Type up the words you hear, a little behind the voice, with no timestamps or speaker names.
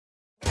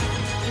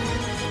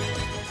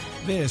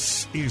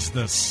This is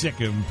the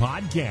Sikkim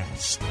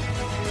Podcast.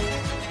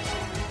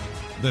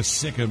 The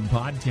Sikkim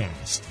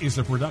Podcast is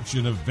a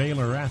production of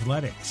Baylor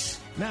Athletics.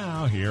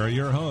 Now, here are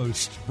your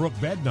hosts, Brooke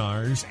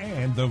Bednarz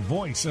and the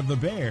voice of the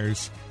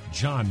Bears,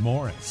 John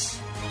Morris.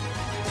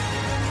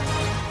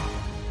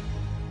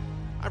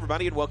 Hi,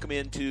 everybody, and welcome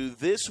into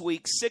this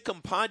week's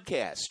Sikkim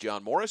Podcast.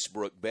 John Morris,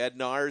 Brooke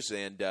Bednarz,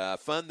 and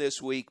fun this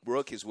week,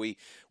 Brooke, as we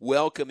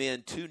welcome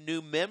in two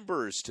new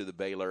members to the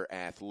Baylor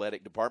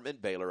Athletic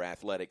Department, Baylor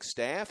Athletic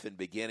staff, and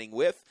beginning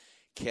with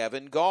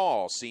Kevin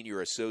Gall,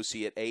 Senior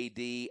Associate AD,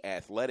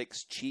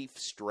 Athletics Chief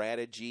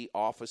Strategy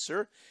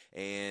Officer.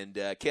 And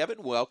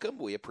Kevin, welcome.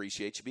 We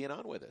appreciate you being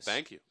on with us.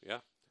 Thank you. Yeah,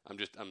 I'm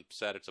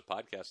sad it's a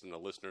podcast and the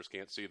listeners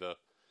can't see the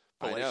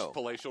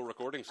palatial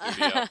recording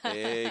studio.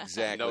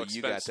 Exactly. No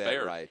you got that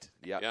spared. right.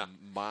 Yep. Yeah.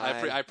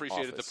 I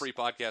appreciated the free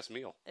podcast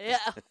meal. Yeah.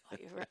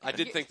 I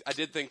did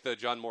think the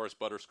John Morris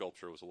butter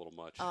sculpture was a little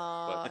much.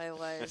 Oh, it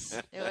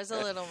was. It was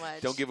a little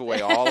much. Don't give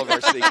away all of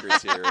our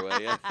secrets here,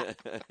 will you?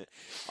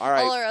 All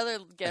right. All our other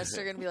guests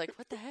are going to be like,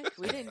 what the heck?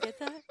 We didn't get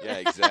that? Yeah,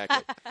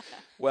 exactly.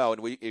 Well,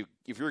 and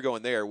if you're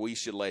going there, we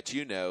should let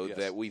you know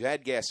that we've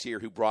had guests here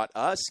who brought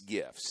us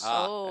gifts.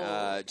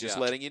 Just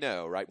letting you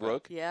know, right,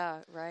 Brooke? Yeah,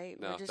 right.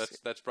 No,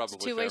 that's probably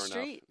it's a two-way fair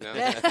street.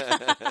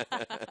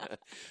 Yeah.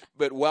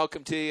 But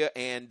welcome to you,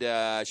 and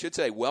I should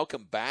say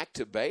welcome back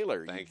to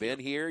Baylor. Thank You've been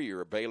here.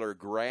 You're a Baylor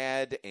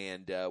grad,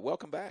 and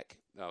welcome back.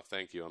 No,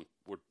 thank you.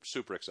 We're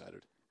super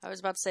excited. I was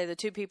about to say the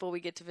two people we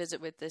get to visit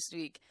with this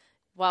week,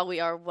 while we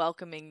are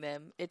welcoming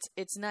them,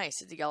 it's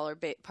nice. Y'all are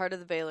part of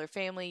the Baylor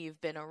family.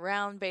 You've been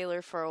around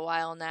Baylor for a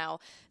while now.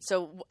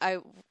 So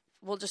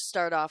we'll just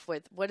start off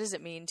with, what does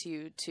it mean to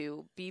you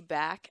to be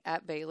back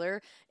at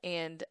Baylor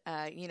and,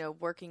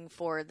 working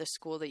for the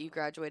school that you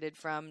graduated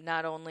from,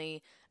 not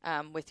only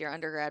with your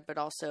undergrad, but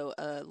also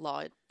a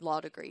law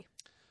degree?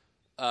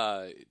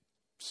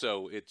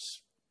 So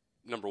it's,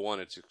 number one,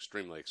 it's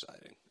extremely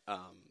exciting.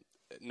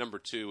 Number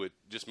two, it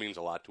just means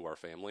a lot to our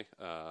family.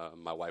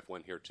 My wife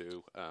went here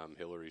too.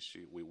 Hillary,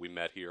 we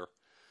met here.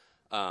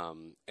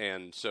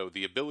 And so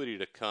the ability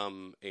to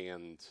come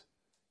and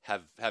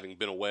having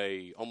been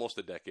away almost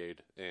a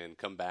decade and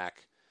come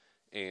back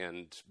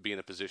and be in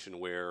a position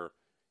where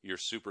you're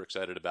super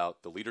excited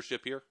about the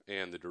leadership here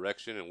and the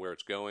direction and where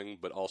it's going,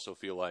 but also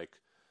feel like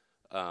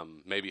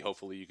maybe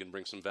hopefully you can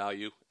bring some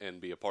value and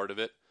be a part of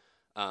it.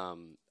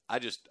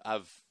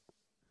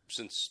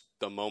 Since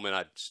the moment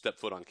I stepped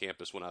foot on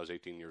campus when I was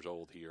 18 years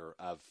old here,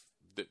 I've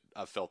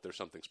felt there's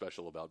something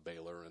special about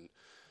Baylor, and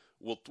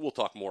we'll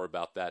talk more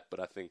about that. But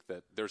I think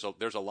that there's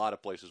a lot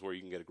of places where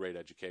you can get a great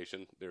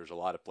education. There's a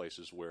lot of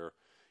places where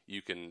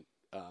you can,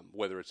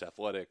 whether it's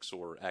athletics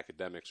or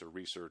academics or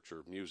research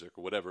or music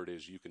or whatever it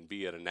is, you can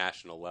be at a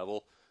national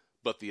level.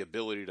 But the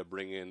ability to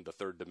bring in the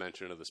third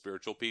dimension of the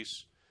spiritual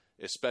piece,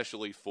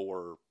 especially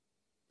for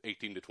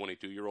 18 to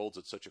 22-year-olds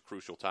at such a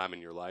crucial time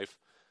in your life,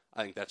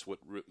 I think that's what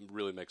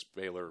really makes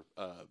Baylor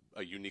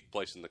a unique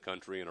place in the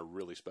country and a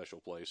really special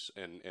place,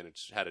 and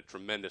it's had a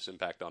tremendous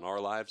impact on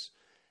our lives.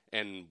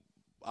 And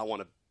I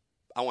want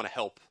to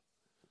help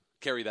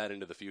carry that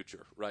into the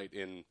future, right?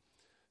 In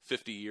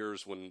 50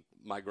 years, when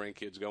my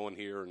grandkids go in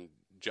here and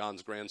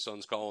John's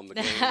grandson's calling the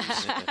games,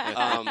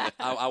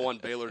 I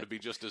want Baylor to be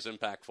just as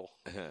impactful.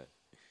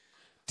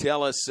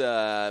 Tell us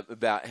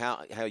about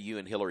how you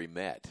and Hillary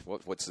met.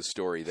 What's the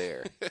story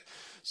there?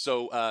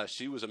 So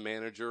she was a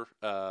manager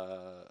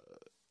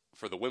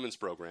for the women's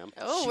program.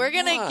 Oh, we're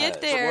going to get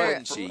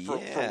there.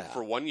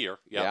 For 1 year.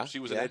 Yeah. She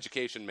was an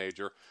education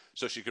major,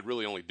 so she could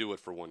really only do it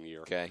for 1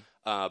 year. Okay.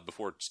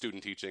 Before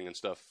student teaching and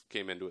stuff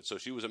came into it. So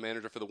she was a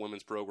manager for the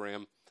women's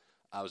program.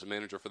 I was a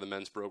manager for the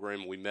men's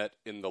program. We met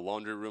in the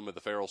laundry room of the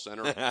Farrell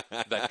Center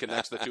that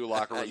connects the two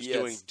locker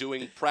rooms,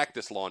 doing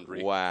practice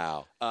laundry.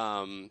 Wow.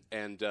 So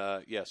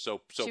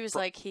she was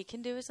like, he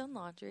can do his own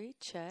laundry.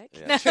 Check.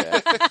 Yeah,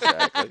 check.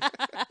 Exactly.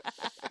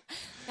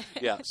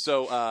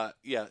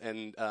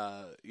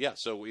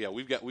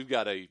 We've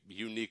got a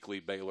uniquely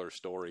Baylor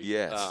story.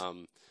 Yes.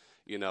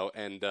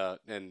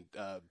 And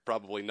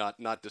probably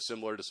not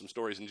dissimilar to some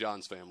stories in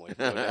John's family,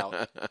 no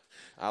doubt.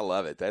 I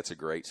love it. That's a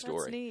great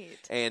story.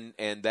 That's neat.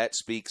 And that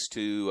speaks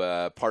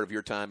to part of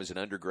your time as an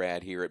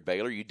undergrad here at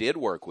Baylor. You did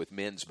work with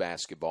men's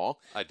basketball.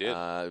 I did.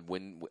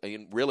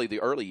 In really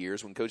the early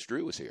years when Coach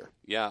Drew was here.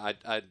 Yeah,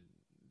 I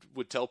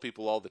would tell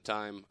people all the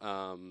time,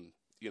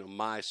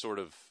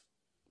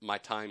 my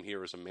time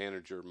here as a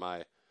manager,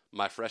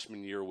 my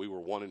freshman year, we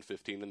were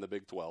 1-15 in the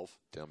Big 12.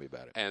 Tell me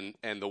about it.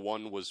 And the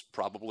one was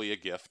probably a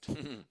gift.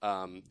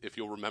 If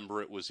you'll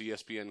remember, it was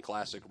ESPN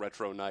Classic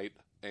Retro Night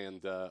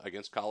and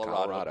against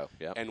Colorado.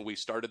 Yep. And we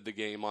started the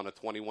game on a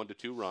 21-2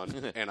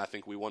 run, and I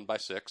think we won by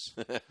 6.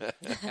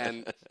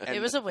 And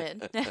it was a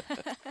win.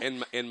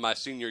 in my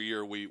senior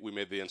year, we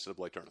made the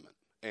NCAA tournament,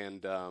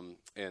 and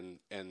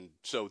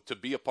so to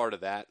be a part of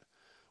that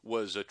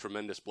was a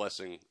tremendous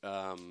blessing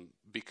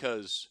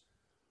because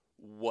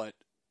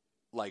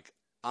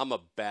I'm a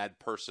bad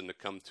person to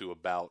come to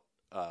about,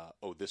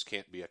 this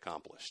can't be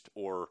accomplished,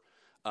 or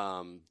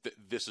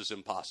this is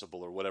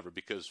impossible, or whatever,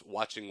 because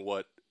watching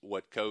what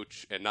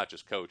Coach, and not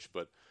just Coach,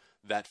 but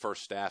that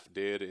first staff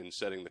did in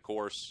setting the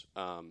course,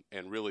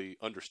 and really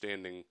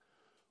understanding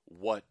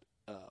what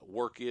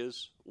work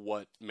is,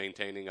 what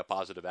maintaining a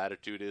positive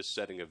attitude is,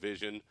 setting a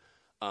vision,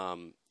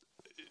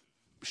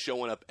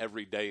 showing up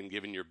every day and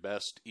giving your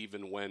best,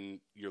 even when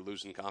you're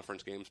losing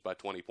conference games by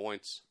 20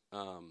 points.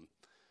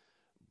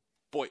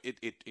 Boy,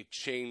 it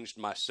changed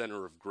my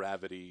center of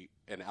gravity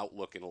and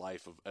outlook in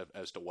life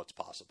as to what's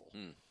possible.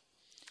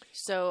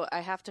 So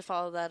I have to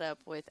follow that up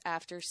with,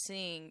 after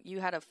seeing you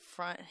had a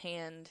front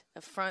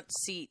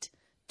seat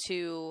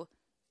to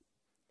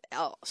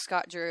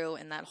Scott Drew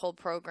and that whole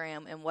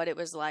program and what it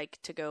was like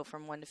to go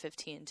from 1 to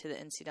 15 to the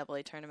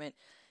NCAA tournament.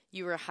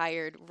 You were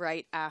hired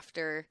right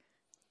after,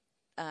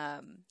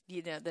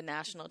 the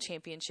national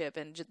championship,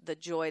 and the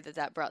joy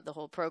that brought the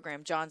whole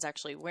program. John's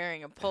actually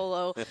wearing a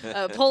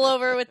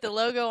pullover with the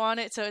logo on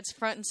it, so it's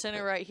front and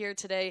center right here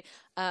today.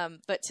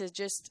 But to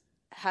just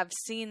have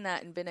seen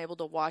that and been able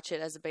to watch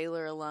it as a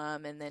Baylor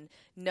alum, and then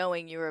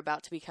knowing you were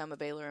about to become a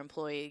Baylor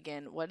employee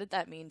again, what did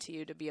that mean to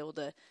you to be able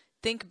to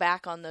think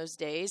back on those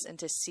days and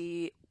to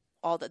see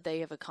all that they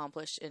have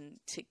accomplished and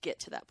to get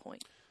to that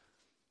point?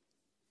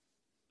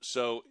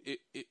 So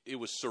it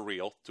was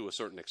surreal to a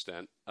certain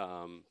extent,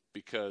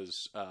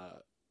 because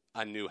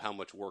I knew how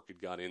much work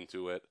had gone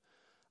into it.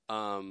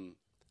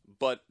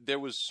 But there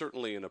was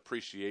certainly an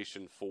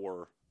appreciation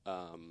for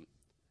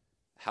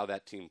how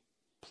that team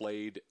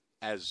played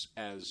as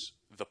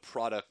the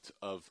product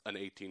of an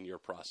 18-year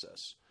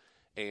process,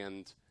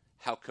 and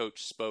how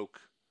Coach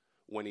spoke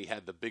when he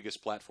had the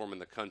biggest platform in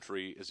the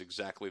country is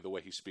exactly the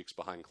way he speaks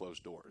behind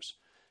closed doors.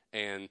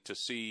 And to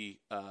see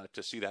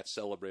that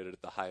celebrated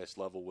at the highest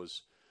level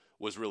was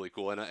really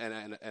cool. And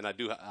I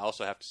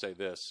also have to say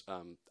this: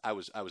 I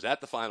was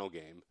at the final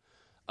game.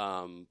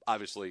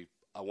 Obviously,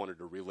 I wanted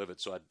to relive it,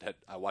 so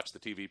I watched the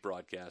TV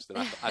broadcast, and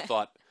I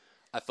thought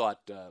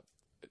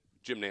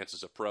Jim Nance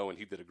is a pro, and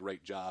he did a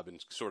great job in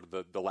sort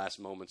of the last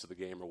moments of the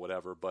game or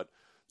whatever. But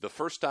the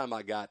first time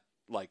I got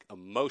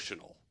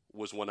emotional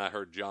was when I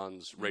heard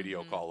John's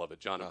radio call of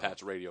it, John and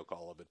Pat's radio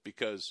call of it,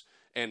 because,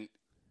 and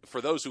for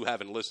those who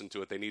haven't listened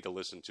to it, they need to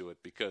listen to it,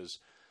 because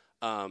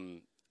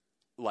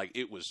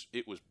it was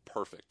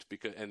perfect,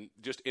 because, and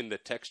just in the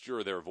texture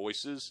of their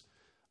voices,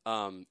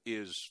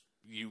 is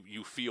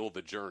you feel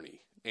the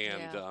journey,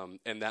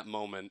 and that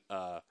moment,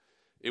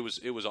 it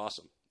was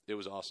awesome. It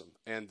was awesome.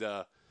 And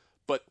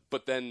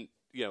but then,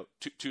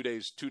 two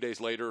days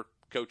later,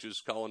 Coach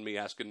is calling me,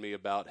 asking me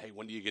about, hey,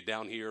 when do you get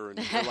down here? And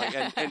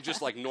and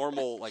just like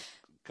normal,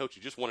 Coach,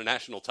 you just won a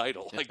national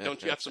title.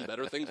 Don't you have some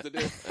better things to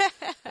do?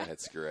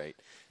 That's great.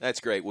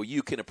 That's great. Well,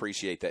 you can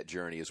appreciate that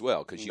journey as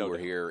well, because you were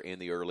here in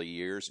the early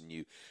years and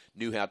you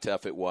knew how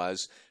tough it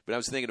was. But I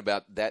was thinking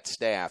about that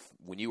staff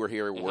when you were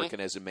here working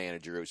as a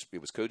manager.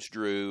 It was Coach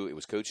Drew. It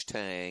was Coach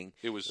Tang.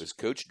 It was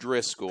Coach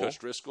Driscoll.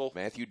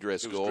 Matthew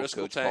Driscoll.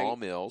 Coach Tang, Paul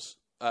Mills.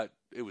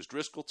 It was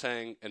Driscoll,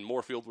 Tang, and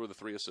Moorfield were the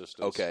three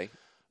assistants. Okay.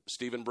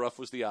 Stephen Bruff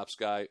was the ops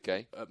guy.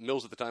 Okay.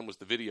 Mills at the time was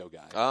the video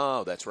guy.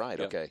 Oh, that's right.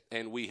 Yeah. Okay.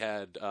 And we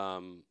had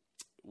some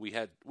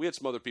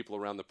other people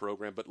around the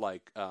program, but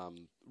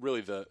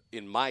really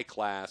in my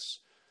class,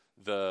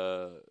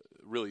 the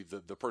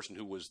person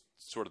who was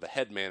sort of the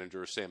head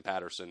manager, Sam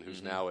Patterson,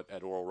 who's now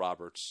at Oral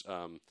Roberts,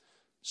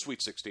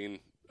 Sweet 16.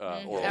 Oral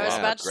I was Roberts.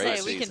 about to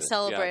say we can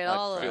celebrate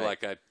all of it.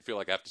 I feel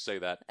like I have to say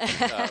that.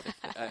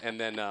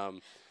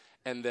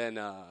 and then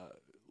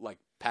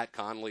Pat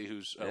Conley,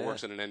 who's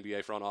works in an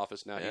NBA front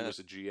office now. He was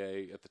a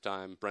GA at the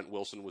time. Brent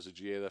Wilson was a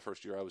GA the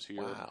first year I was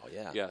here. Wow,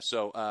 yeah. Yeah,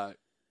 so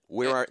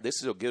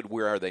this is a good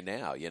where are they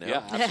now, Yeah,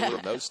 absolutely.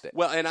 From those days.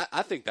 Well, and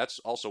I think that's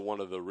also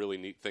one of the really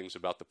neat things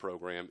about the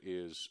program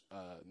is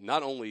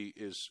not only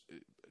is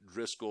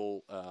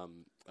Driscoll,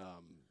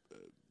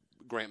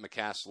 Grant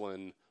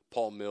McCaslin,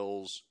 Paul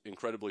Mills,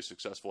 incredibly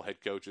successful head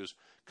coaches,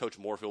 Coach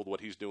Moorfield,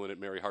 what he's doing at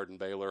Mary Hardin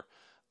Baylor,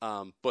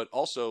 but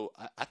also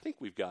I think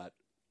we've got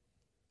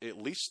at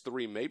least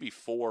 3, maybe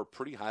 4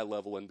 pretty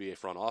high-level NBA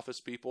front office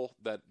people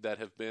that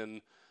have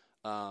been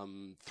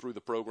through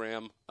the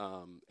program,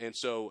 and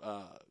so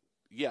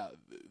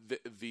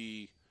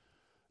the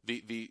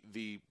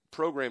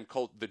program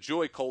the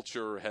joy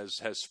culture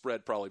has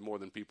spread probably more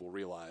than people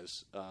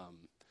realize,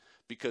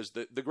 because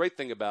the great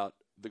thing about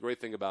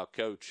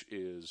Coach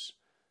is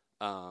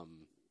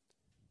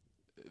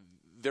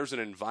there's an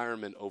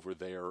environment over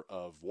there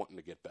of wanting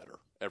to get better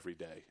every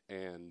day,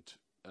 and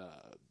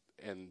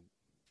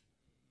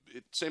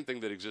same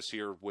thing that exists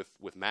here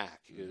with Mac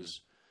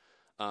is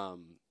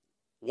one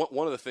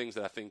of the things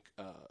that I think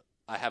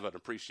I have an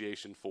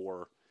appreciation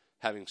for,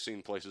 having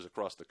seen places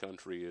across the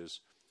country, is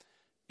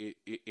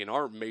in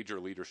our major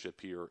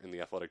leadership here in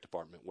the athletic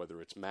department,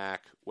 whether it's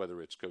Mac,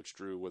 whether it's Coach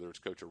Drew, whether it's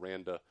Coach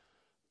Aranda,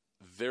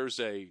 there's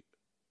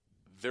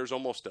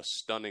almost a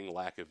stunning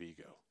lack of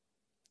ego,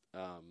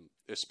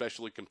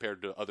 especially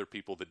compared to other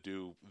people that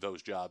do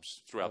those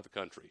jobs throughout the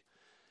country.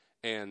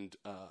 And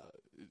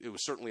it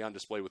was certainly on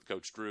display with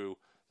Coach Drew.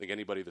 I think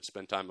anybody that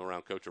spent time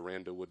around Coach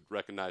Aranda would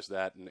recognize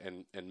that,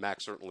 and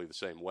Mac certainly the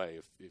same way.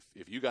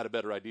 If you got a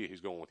better idea,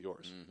 he's going with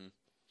yours. Mm-hmm.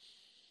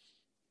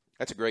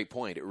 That's a great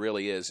point. It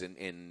really is,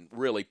 and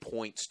really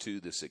points to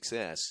the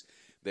success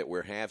that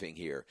we're having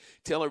here.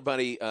 Tell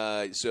everybody,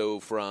 so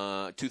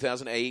from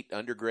 2008,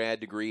 undergrad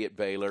degree at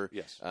Baylor,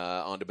 Yes.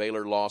 On to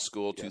Baylor Law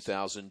School, Yes.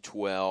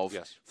 2012.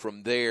 Yes.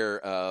 From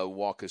there,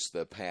 walk us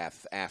the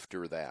path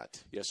after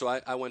that. Yeah, so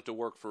I went to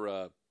work for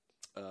a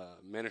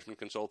management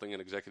consulting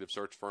and executive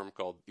search firm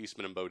called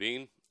Eastman &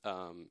 Bodine.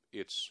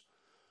 It's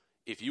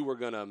if you were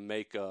going to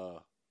make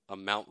a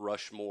Mount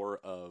Rushmore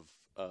of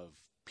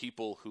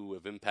people who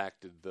have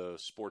impacted the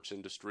sports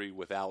industry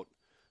without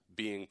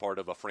being part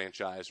of a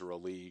franchise or a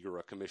league or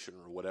a commission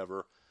or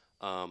whatever,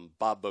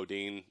 Bob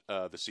Bodine,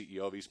 the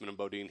CEO of Eastman &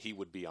 Bodine, he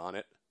would be on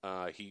it.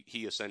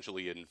 He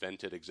essentially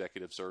invented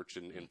executive search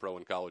in pro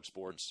and college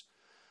sports.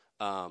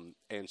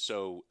 And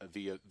so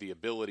the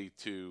ability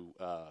to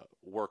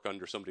work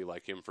under somebody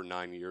like him for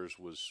 9 years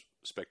was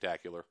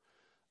spectacular.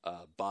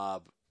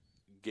 Bob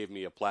gave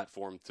me a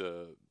platform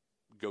to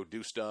go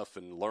do stuff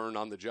and learn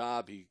on the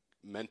job. He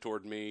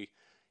mentored me.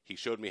 He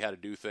showed me how to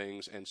do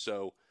things. And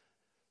so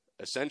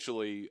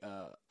essentially,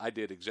 I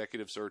did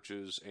executive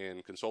searches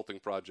and consulting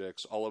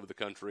projects all over the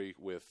country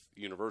with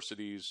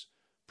universities,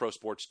 pro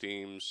sports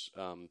teams,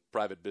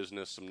 private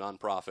business, some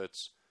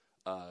nonprofits.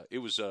 It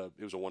was a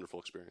wonderful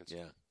experience.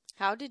 Yeah.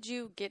 How did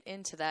you get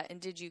into that,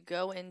 and did you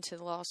go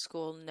into law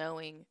school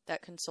knowing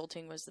that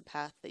consulting was the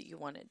path that you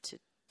wanted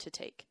to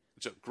take?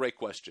 It's a great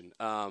question.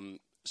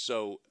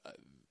 So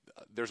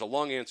there's a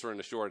long answer and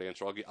a short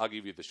answer. I'll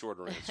give you the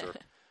shorter answer.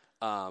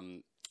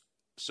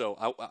 So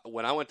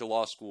when I went to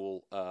law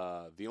school,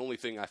 the only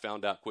thing I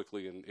found out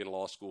quickly in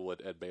law school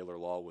at Baylor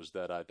Law was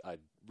that I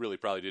really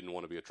probably didn't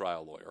want to be a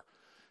trial lawyer.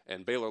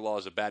 And Baylor Law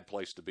is a bad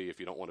place to be if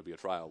you don't want to be a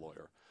trial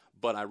lawyer.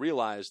 But I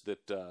realized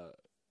that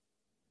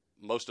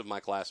most of my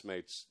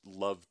classmates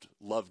loved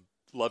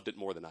it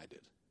more than I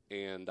did.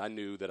 And I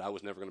knew that I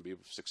was never going to be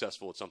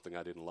successful at something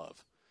I didn't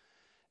love.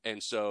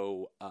 And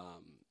so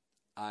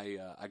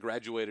I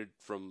graduated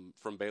from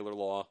Baylor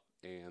Law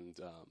and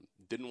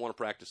didn't want to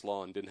practice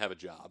law and didn't have a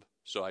job.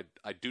 So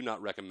I do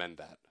not recommend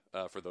that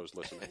for those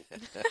listening.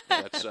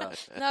 That's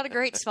not a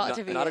great spot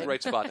to be in. Not a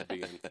great spot to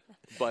be in.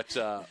 But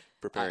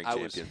preparing I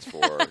champions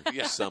for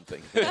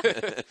something.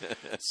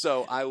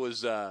 So I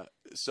was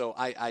so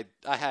I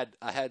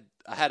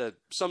had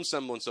some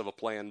semblance of a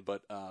plan,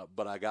 but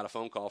I got a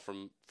phone call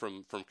from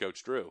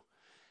Coach Drew.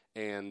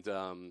 And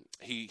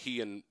he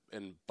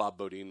and Bob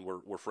Bodine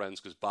were friends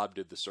because Bob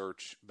did the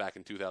search back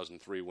in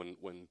 2003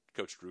 when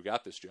Coach Drew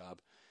got this job.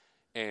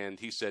 And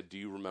he said, "Do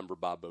you remember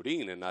Bob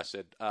Bodine?" And I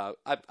said,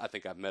 "I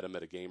think I've met him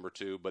at a game or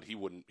two, but he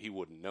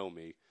wouldn't know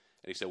me."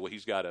 And he said, "Well,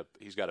 he's got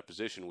a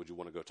position. Would you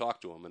want to go talk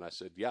to him?" And I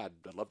said, "Yeah,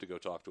 I'd love to go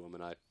talk to him."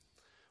 And I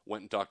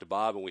went and talked to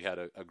Bob, and we had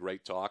a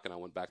great talk. And I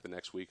went back the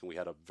next week, and we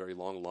had a very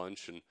long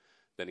lunch. And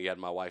then he had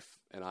my wife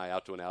and I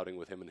out to an outing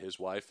with him and his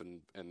wife,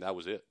 and that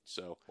was it.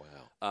 So,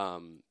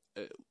 wow.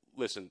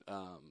 Listen,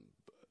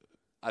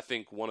 I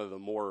think one of the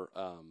more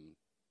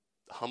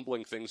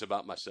humbling things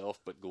about myself,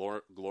 but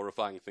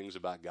glorifying things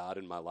about God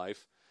in my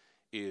life,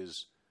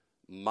 is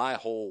my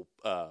whole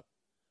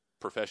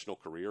professional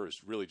career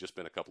has really just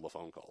been a couple of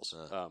phone calls.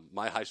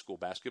 My high school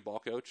basketball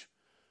coach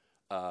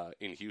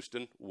in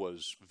Houston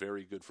was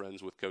very good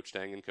friends with Coach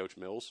Tang and Coach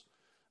Mills.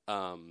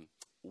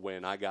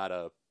 When I got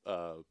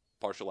a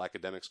partial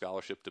academic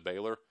scholarship to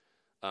Baylor,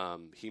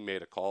 he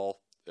made a call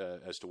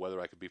as to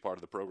whether I could be part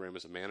of the program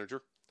as a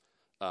manager.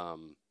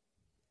 And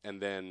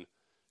then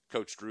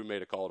Coach Drew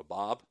made a call to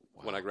Bob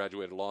when I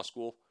graduated law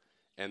school.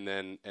 And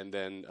then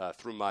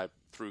through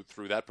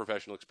that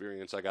professional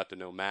experience, I got to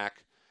know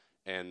Mac,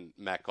 and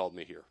Mac called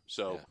me here.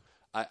 So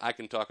I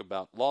can talk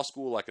about law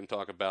school. I can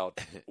talk about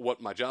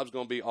what my job's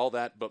going to be, all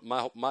that. But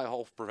my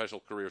whole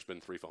professional career has been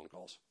 3 phone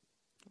calls.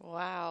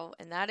 Wow.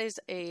 And that is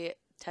a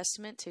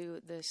testament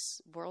to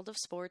this world of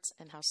sports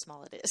and how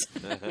small it is.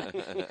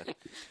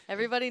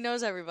 Everybody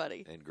knows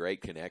everybody. And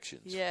great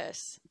connections.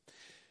 Yes.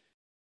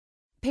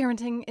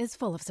 Parenting is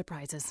full of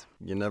surprises.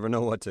 You never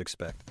know what to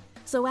expect.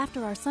 So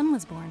after our son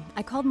was born,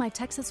 I called my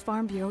Texas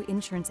Farm Bureau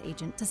insurance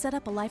agent to set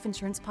up a life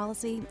insurance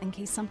policy in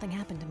case something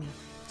happened to me.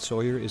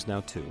 Sawyer is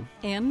now 2.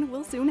 And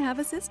we'll soon have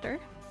a sister.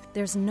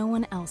 There's no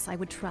one else I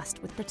would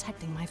trust with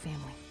protecting my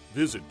family.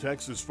 Visit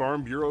Texas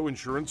Farm Bureau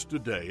Insurance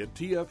today at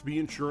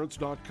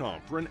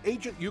tfbinsurance.com for an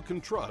agent you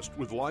can trust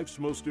with life's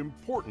most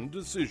important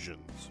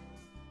decisions.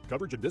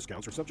 Coverage and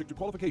discounts are subject to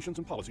qualifications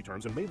and policy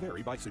terms and may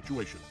vary by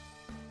situation.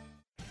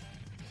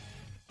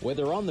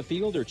 Whether on the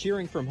field or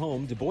cheering from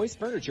home, Du Bois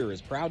Furniture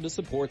is proud to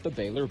support the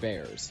Baylor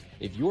Bears.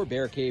 If your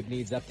bear cave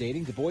needs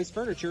updating, Du Bois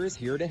Furniture is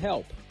here to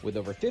help. With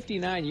over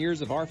 59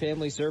 years of our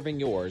family serving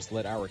yours,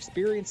 let our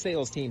experienced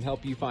sales team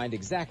help you find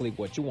exactly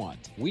what you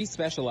want. We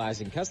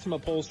specialize in custom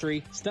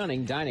upholstery,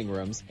 stunning dining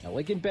rooms,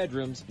 elegant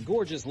bedrooms,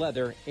 gorgeous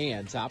leather,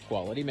 and top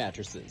quality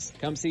mattresses.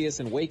 Come see us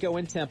in Waco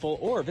and Temple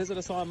or visit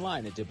us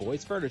online at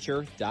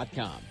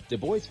DuBoisFurniture.com. Du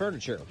Bois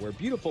Furniture, where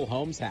beautiful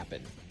homes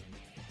happen.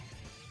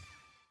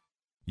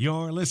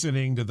 You're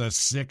listening to the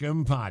Sic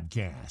 'Em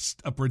Podcast,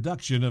 a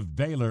production of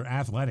Baylor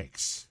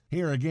Athletics.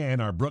 Here again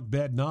are Brooke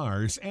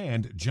Bednarz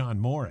and John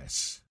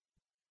Morris.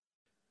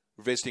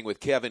 We're visiting with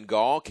Kevin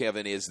Gall.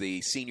 Kevin is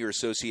the Senior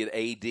Associate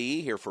AD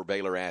here for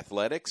Baylor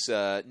Athletics,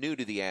 new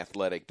to the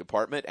athletic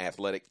department,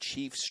 Athletic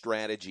Chief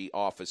Strategy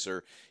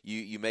Officer.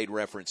 You made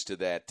reference to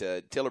that.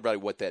 Tell everybody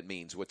what that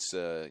means.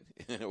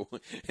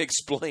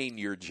 Explain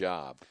your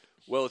job.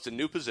 Well, it's a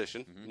new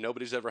position. Mm-hmm.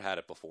 Nobody's ever had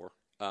it before.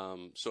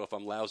 So if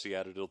I'm lousy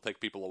at it, it'll take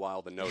people a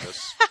while to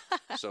notice.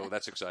 So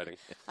that's exciting.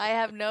 I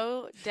have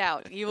no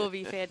doubt you will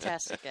be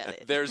fantastic at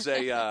it. There's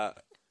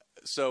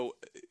so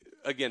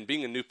again,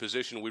 being a new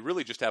position, we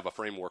really just have a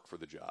framework for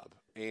the job.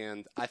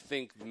 And I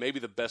think maybe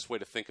the best way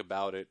to think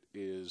about it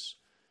is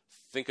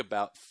think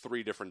about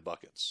 3 different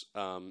buckets,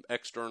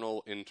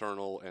 external,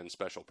 internal, and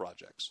special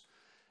projects.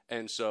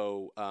 And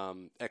so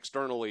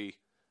externally,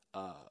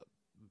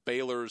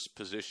 Baylor's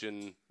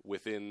position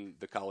within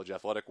the college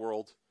athletic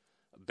world,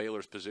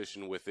 Baylor's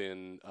position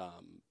within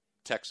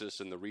Texas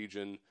and the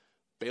region,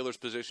 Baylor's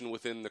position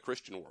within the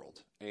Christian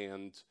world,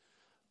 and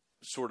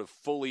sort of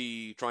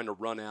fully trying to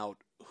run out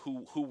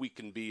who we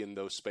can be in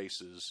those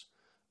spaces.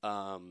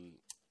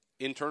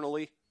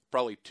 Internally,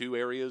 probably 2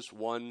 areas.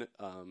 One,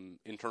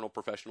 internal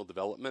professional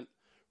development,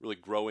 really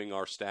growing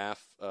our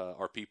staff,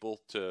 our people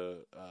to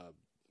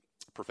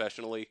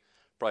professionally,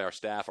 probably our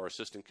staff, our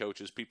assistant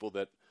coaches, people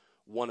that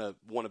want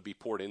to be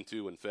poured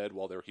into and fed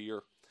while they're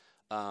here.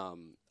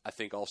 I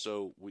think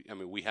also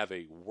we have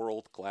a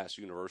world-class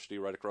university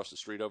right across the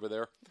street over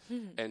there,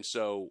 and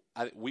so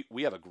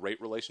we have a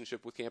great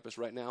relationship with campus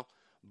right now.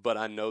 But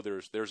I know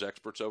there's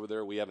experts over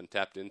there we haven't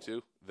tapped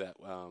into that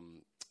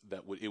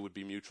it would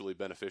be mutually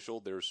beneficial.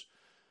 There's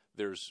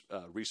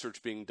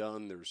research being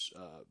done. There's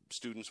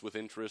students with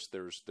interest.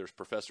 There's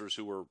professors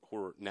who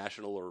are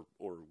national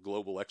or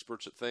global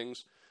experts at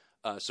things.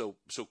 So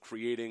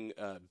creating,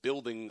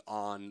 building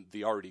on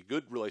the already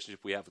good relationship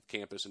we have with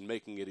campus and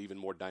making it even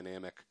more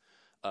dynamic,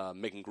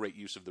 making great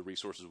use of the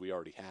resources we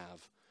already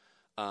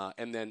have,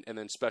 and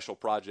then special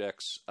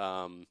projects.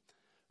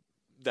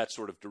 That's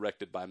sort of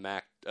directed by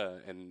Mac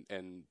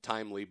and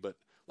timely, but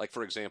like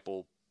for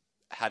example,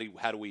 how do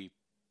we?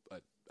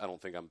 I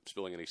don't think I'm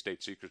spilling any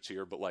state secrets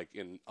here, but like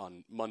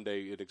on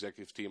Monday at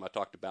executive team, I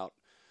talked about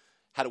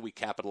how do we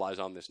capitalize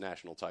on this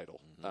national title?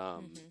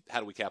 How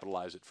do we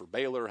capitalize it for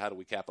Baylor? How do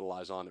we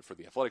capitalize on it for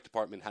the athletic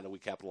department? How do we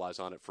capitalize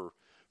on it for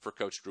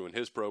Coach Drew and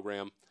his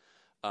program?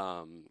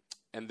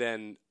 And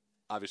then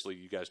obviously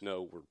you guys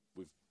know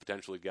we've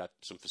potentially got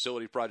some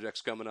facility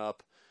projects coming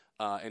up,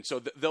 and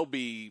so there'll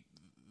be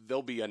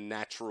a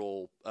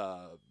natural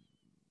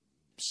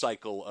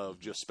cycle of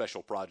just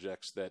special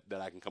projects that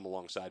I can come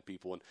alongside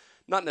people and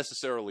not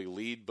necessarily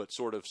lead, but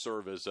sort of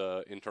serve as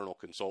an internal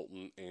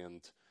consultant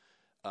and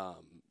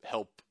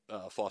help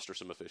foster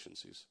some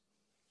efficiencies.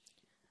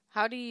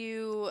 How do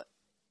you,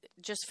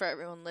 just for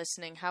everyone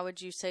listening, how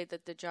would you say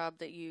that the job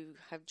that you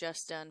have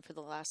just done for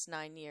the last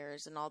 9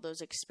 years and all those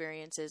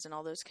experiences and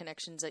all those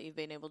connections that you've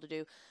been able to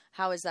do,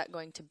 how is that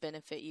going to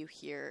benefit you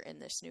here in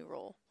this new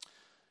role?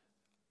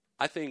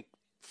 I think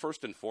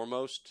first and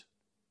foremost,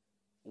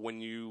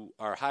 when you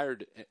are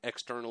hired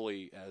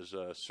externally as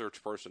a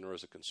search person or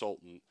as a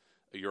consultant,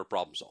 you're a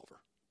problem solver.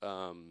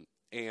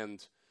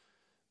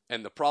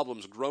 And the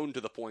problem's grown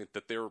to the point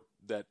that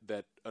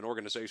that an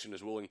organization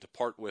is willing to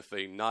part with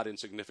a not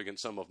insignificant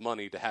sum of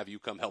money to have you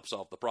come help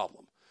solve the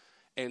problem.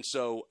 And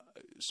so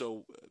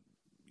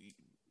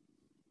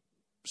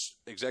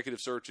executive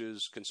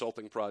searches,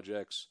 consulting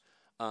projects,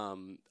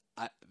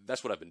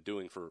 that's what I've been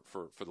doing for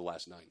the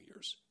last 9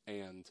 years.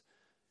 And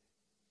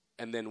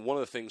then one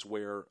of the things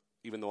where,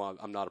 even though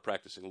I'm not a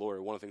practicing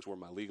lawyer, one of the things where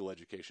my legal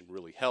education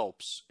really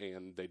helps,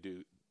 and they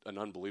do an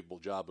unbelievable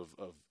job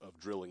of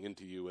drilling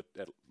into you at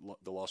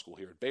the law school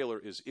here at Baylor,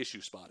 is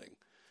issue spotting.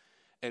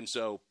 And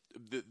so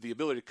the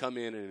ability to come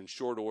in and in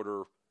short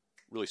order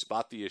really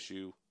spot the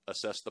issue,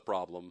 assess the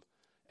problem,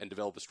 and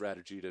develop a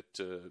strategy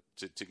to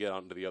get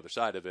onto the other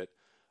side of it.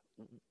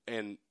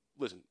 And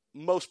listen,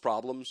 most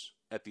problems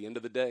at the end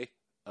of the day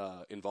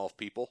involve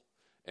people.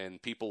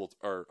 And people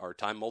are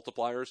time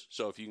multipliers.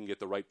 So if you can get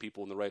the right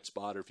people in the right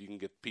spot, or if you can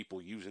get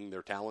people using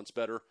their talents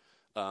better,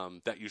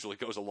 that usually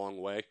goes a long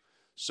way.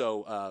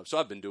 So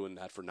I've been doing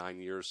that for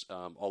 9 years,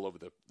 all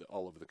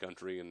over the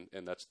country,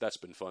 and that's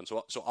been fun.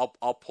 So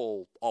I'll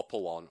pull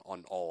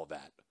on all of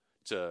that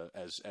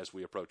as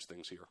we approach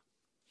things here.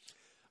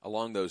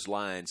 Along those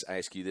lines, I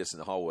asked you this in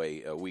the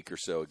hallway a week or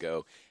so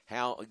ago,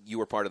 how you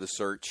were part of the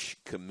search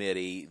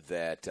committee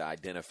that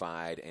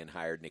identified and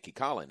hired Nikki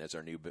Collin as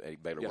our new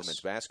Baylor women's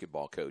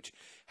basketball coach.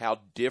 How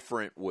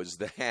different was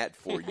that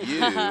for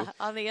you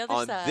on the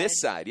other side?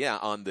 This side,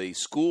 on the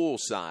school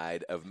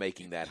side of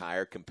making that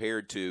hire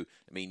compared to,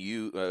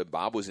 you,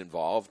 Bob was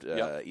involved,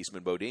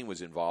 Eastman Bodine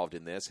was involved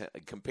in this,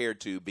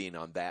 compared to being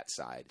on that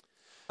side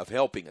of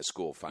helping a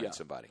school find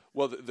somebody.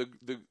 Well,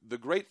 the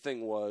great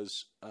thing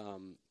was,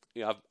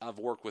 I've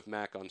worked with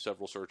Mac on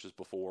several searches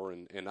before,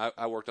 and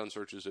I worked on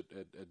searches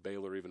at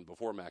Baylor even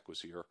before Mac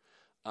was here.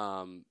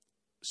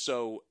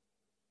 So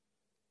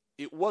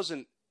it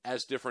wasn't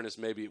as different as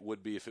maybe it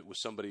would be if it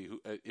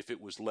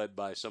was led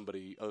by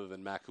somebody other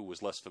than Mac who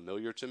was less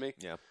familiar to me.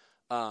 Yeah.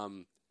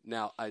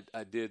 Now,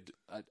 I did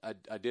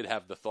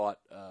have the thought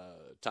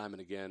time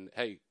and again,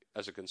 hey,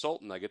 as a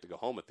consultant, I get to go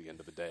home at the end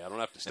of the day. I don't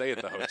have to stay at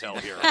the hotel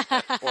here.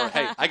 Or,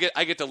 hey,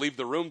 I get to leave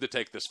the room to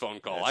take this phone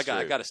call. I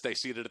got to stay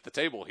seated at the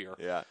table here.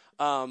 Yeah.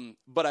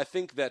 But I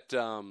think that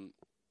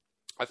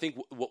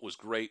what was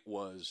great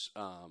was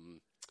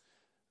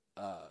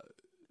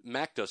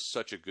Mac does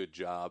such a good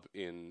job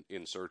in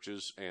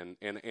searches and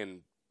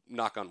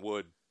knock on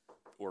wood,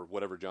 or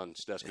whatever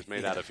John's desk is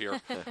made out of here,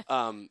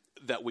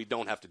 that we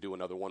don't have to do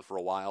another one for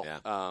a while,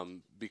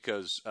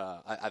 because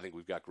I think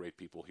we've got great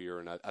people here,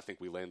 and I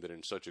think we landed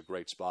in such a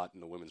great spot in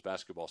the women's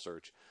basketball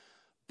search.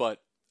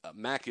 But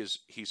Mac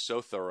he's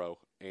so thorough,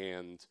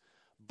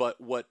 but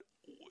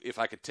if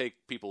I could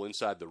take people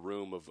inside the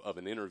room of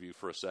an interview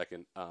for a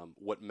second,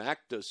 what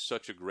Mac does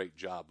such a great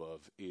job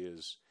of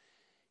is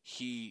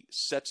he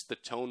sets the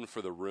tone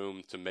for the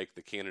room to make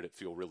the candidate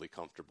feel really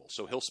comfortable.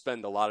 So he'll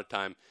spend a lot of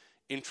time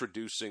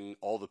introducing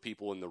all the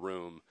people in the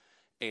room,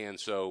 and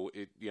so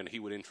he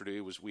would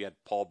introduce. We had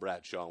Paul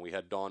Bradshaw, and we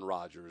had Dawn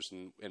Rogers,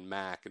 and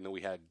Mac, and then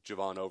we had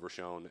Javon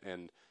Overshone,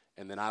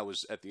 and then I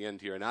was at the end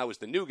here, and I was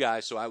the new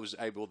guy, so I was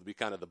able to be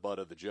kind of the butt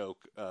of the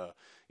joke.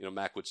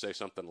 Mac would say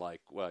something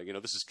like, "Well,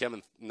 this is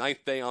Kevin's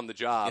 9th day on the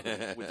job."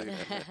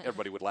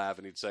 Everybody would laugh,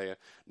 and he'd say,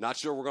 "Not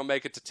sure we're going to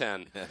make it to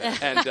 10."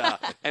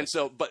 And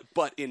so,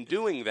 but in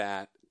doing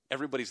that,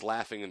 everybody's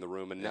laughing in the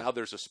room, and now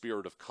there's a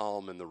spirit of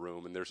calm in the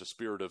room, and there's a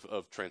spirit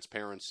of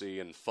transparency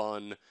and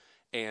fun.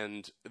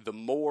 And the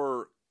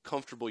more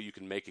comfortable you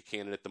can make a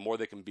candidate, the more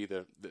they can be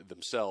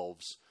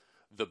themselves,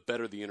 the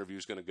better the interview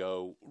is going to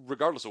go,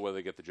 regardless of whether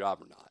they get the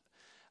job or not.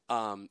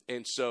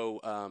 And so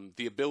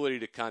the ability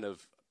to kind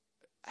of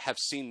have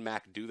seen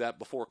Mac do that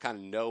before, kind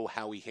of know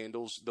how he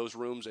handles those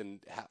rooms and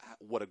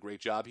what a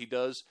great job he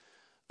does.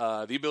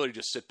 The ability to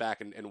just sit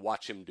back and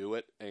watch him do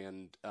it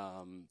and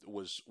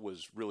was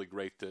really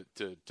great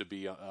to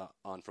be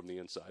on from the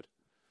inside.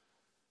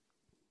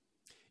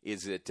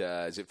 Is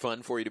it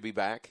fun for you to be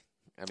back?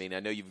 I mean, I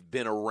know you've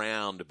been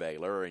around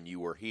Baylor, and you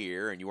were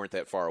here, and you weren't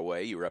that far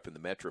away. You were up in the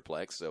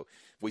Metroplex, so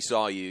we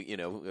saw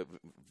you,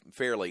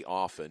 fairly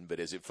often. But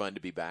is it fun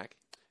to be back?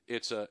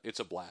 It's a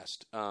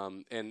blast,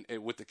 and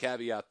with the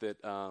caveat that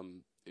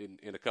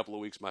in a couple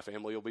of weeks my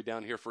family will be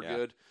down here for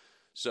good.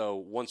 So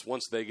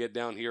once they get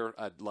down here,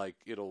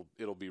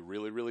 it'll be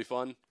really, really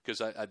fun,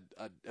 because I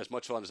as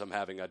much fun as I'm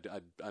having,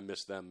 I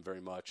miss them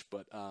very much.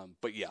 But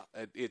yeah,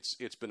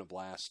 it's been a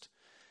blast,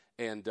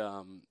 and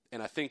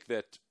I think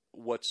that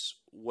what's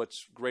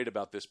great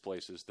about this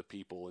place is the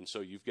people, and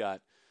so you've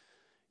got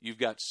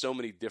so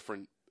many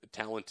different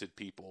talented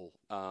people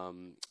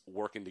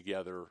working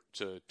together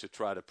to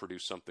try to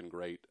produce something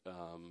great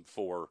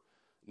for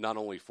not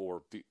only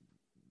for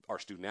our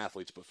student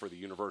athletes, but for the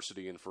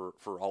university and for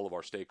all of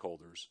our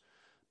stakeholders.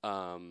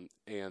 And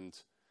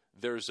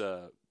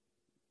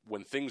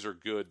when things are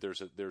good,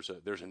 there's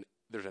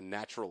a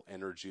natural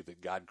energy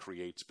that God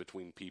creates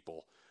between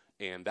people,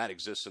 and that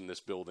exists in this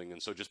building.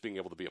 And so just being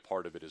able to be a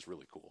part of it is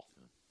really cool.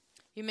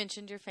 You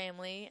mentioned your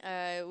family.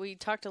 We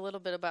talked a little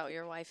bit about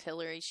your wife,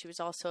 Hillary. She was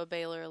also a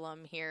Baylor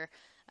alum here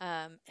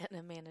and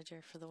a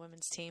manager for the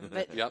women's team.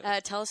 But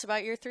tell us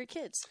about your 3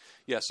 kids.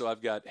 Yeah, so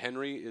I've got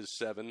Henry is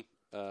 7,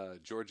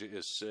 Georgia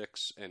is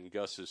 6, and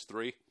Gus is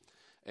 3.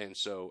 And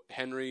so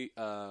Henry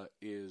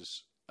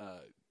is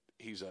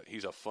he's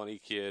a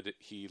funny kid.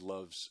 He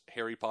loves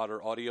Harry Potter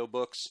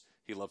audiobooks.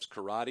 He loves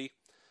karate.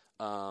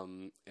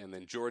 And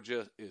then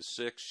Georgia is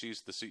 6.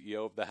 She's the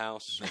CEO of the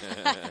house.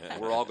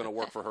 We're all going to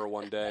work for her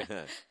one day.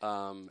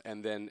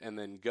 And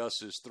then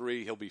Gus is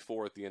 3. He'll be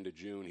 4 at the end of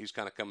June. He's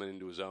kind of coming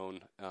into his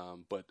own.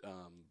 But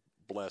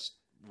blessed,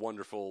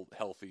 wonderful,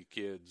 healthy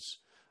kids.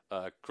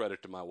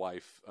 Credit to my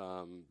wife.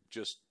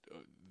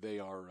 They're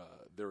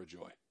a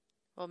joy.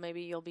 Well,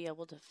 maybe you'll be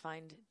able to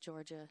find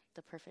Georgia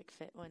the perfect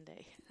fit one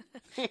day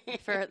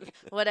for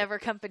whatever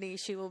company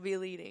she will be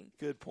leading.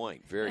 Good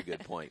point. Very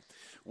good point.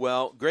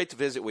 Well, great to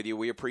visit with you.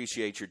 We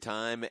appreciate your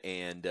time,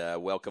 and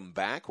welcome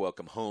back.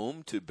 Welcome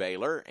home to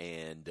Baylor,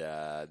 and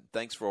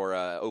thanks for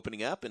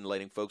opening up and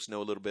letting folks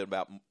know a little bit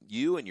about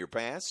you and your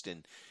past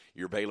and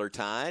your Baylor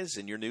ties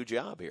and your new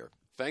job here.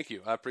 Thank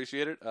you. I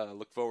appreciate it.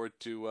 Look forward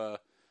to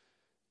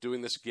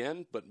doing this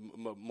again, but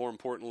more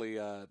importantly,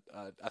 I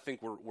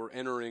think we're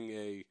entering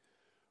a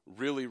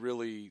really,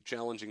 really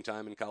challenging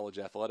time in college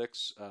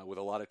athletics with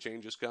a lot of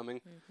changes coming.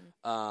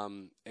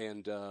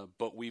 Mm-hmm.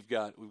 But we've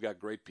got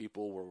great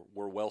people.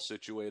 We're well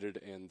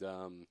situated, and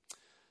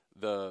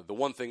the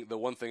one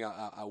thing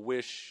I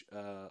wish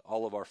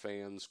all of our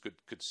fans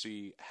could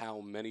see how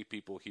many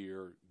people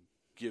here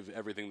give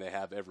everything they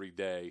have every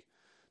day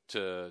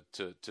to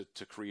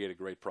create a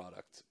great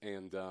product,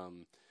 and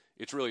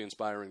it's really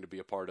inspiring to be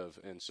a part of.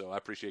 And so I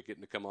appreciate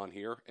getting to come on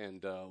here,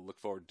 and look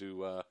forward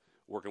to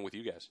working with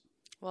you guys.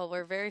 Well,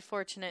 we're very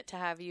fortunate to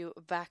have you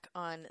back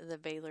on the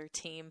Baylor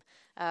team.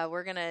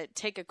 We're going to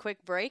take a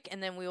quick break,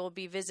 and then we will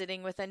be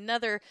visiting with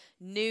another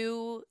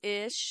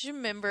new-ish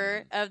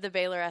member of the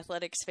Baylor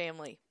Athletics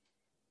family.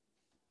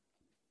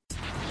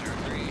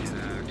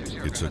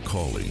 It's a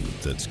calling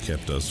that's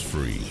kept us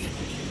free.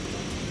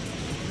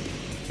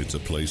 It's a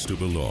place to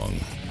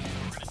belong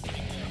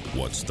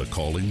What's the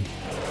calling?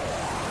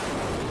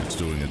 It's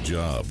doing a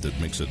job that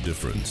makes a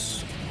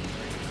difference.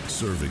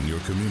 Serving your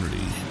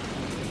community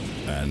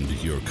and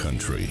your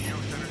country.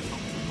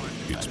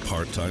 It's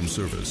part-time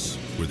service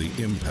where the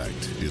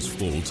impact is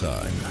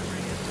full-time.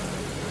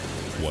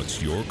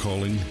 What's your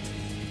calling?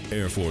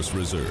 Air Force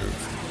Reserve.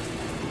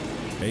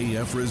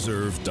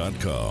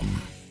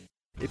 AFReserve.com.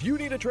 If you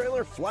need a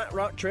trailer, Flat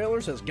Rock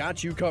Trailers has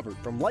got you covered.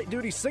 From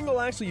light-duty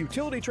single-axle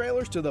utility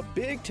trailers to the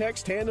Big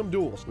Tex tandem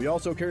duals. We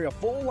also carry a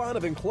full line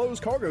of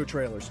enclosed cargo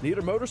trailers. Need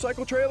a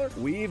motorcycle trailer?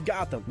 We've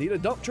got them. Need a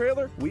dump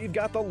trailer? We've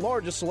got the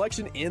largest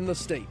selection in the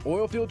state.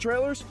 Oil field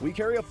trailers? We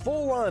carry a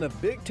full line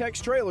of Big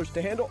Tex trailers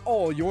to handle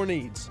all your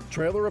needs.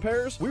 Trailer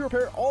repairs? We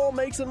repair all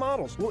makes and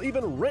models. We'll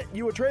even rent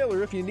you a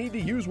trailer if you need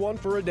to use one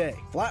for a day.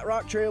 Flat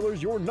Rock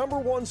Trailers, your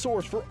 #1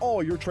 source for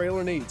all your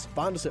trailer needs.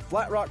 Find us at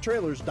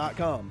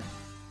flatrocktrailers.com.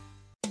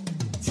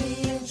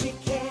 TNG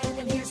can,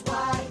 and here's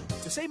why.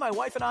 To say my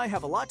wife and I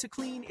have a lot to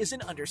clean is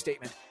an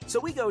understatement. So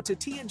we go to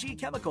TNG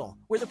Chemical,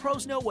 where the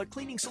pros know what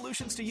cleaning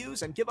solutions to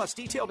use and give us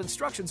detailed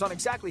instructions on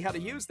exactly how to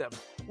use them.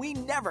 We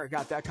never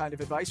got that kind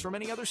of advice from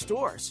any other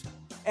stores.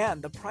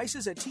 And the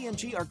prices at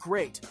TNG are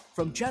great.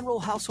 From general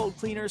household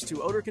cleaners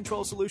to odor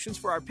control solutions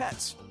for our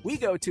pets. We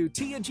go to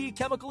TNG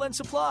Chemical and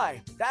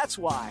Supply. That's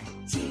why.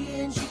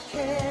 TNG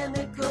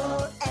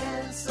Chemical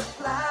and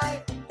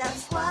Supply.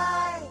 That's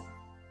why.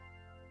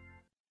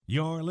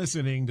 You're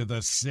listening to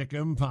the Sic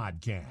 'Em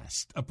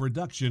Podcast, a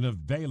production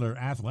of Baylor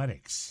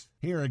Athletics.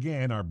 Here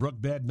again are Brooke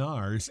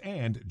Bednarz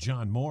and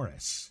John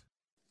Morris.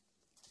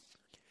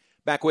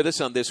 Back with us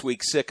on this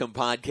week's Sic 'Em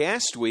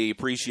Podcast. We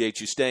appreciate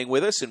you staying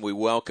with us, and we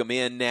welcome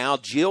in now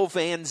Jill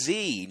Van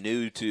Zee,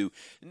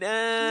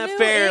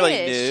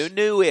 fairly new.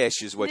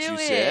 New-ish is what you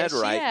said,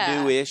 right?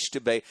 Yeah. New-ish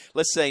to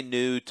let's say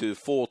new to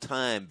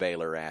full-time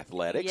Baylor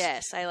Athletics.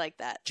 Yes, I like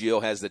that. Jill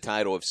has the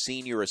title of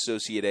Senior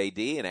Associate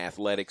AD and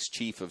Athletics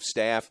Chief of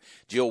Staff.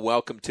 Jill,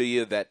 welcome to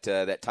you. That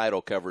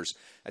title covers,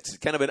 it's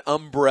kind of an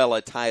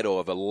umbrella title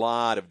of a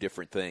lot of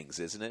different things,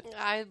 isn't it?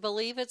 I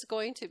believe it's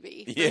going to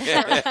be.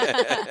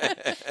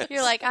 Yeah.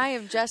 You're like, I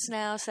am just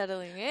now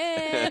settling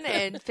in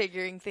and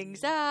figuring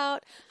things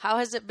out. How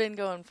has it been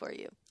going for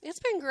you? It's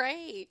been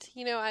great.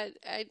 You know,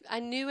 I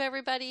knew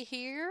everybody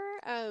here,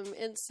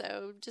 and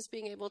so just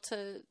being able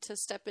to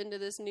step into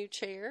this new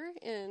chair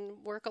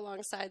and work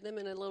alongside them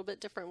in a little bit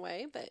different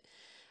way. But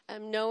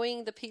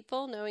knowing the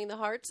people, knowing the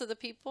hearts of the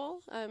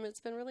people, it's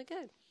been really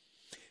good.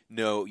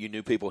 No, you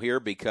knew people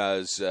here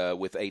because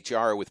with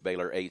HR, with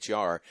Baylor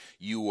HR,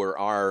 you were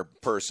our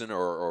person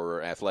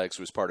or athletics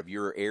was part of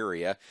your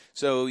area.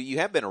 So you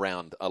have been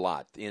around a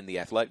lot in the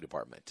athletic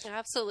department.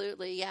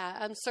 Absolutely, yeah.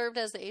 I served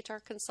as the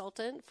HR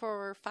consultant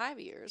for 5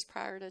 years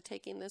prior to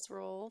taking this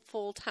role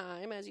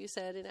full-time, as you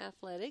said, in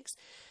athletics.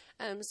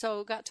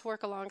 So got to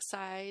work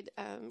alongside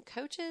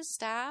coaches,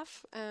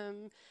 staff.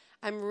 I'm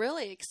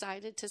really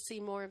excited to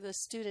see more of the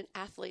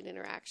student-athlete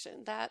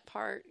interaction. That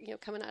part, you know,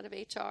 coming out of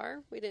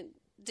HR, we didn't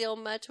deal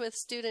much with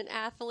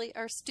student-athlete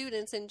or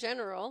students in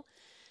general.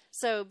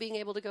 So being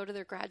able to go to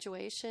their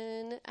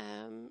graduation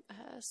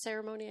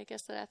ceremony, I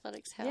guess, that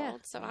athletics held. Yeah.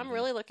 So I'm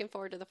really looking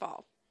forward to the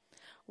fall.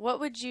 What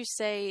would you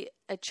say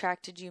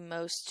attracted you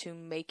most to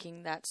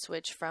making that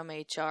switch from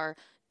HR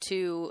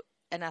to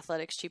an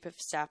athletics chief of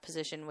staff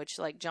position, which,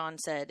 like John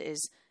said,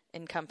 is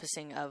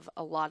encompassing of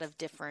a lot of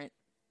different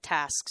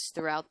tasks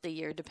throughout the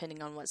year,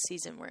 depending on what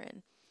season we're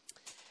in?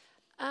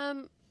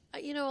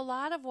 You know, a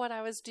lot of what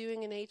I was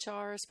doing in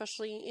HR,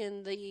 especially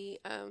in the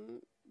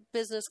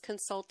business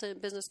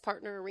consultant, business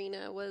partner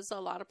arena, was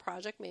a lot of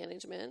project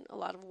management, a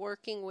lot of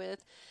working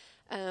with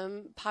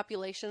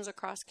populations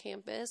across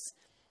campus.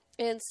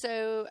 And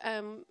so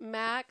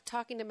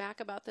talking to Mac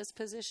about this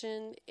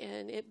position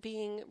and it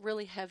being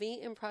really heavy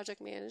in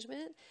project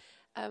management,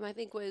 I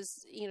think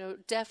was, you know,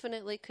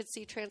 definitely could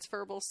see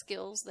transferable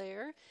skills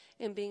there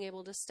and being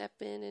able to step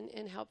in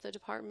and help the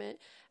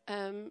department.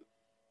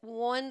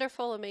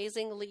 Wonderful,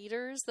 amazing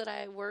leaders that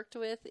I worked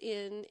with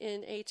in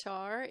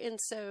HR. And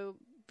so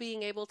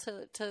being able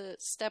to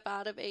step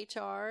out of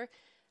HR,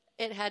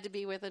 it had to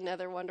be with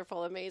another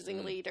wonderful,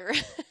 amazing leader.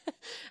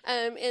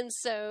 And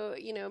so,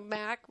 you know,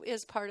 Mac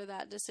is part of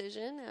that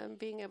decision,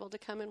 being able to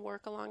come and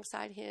work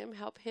alongside him,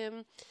 help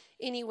him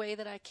any way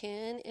that I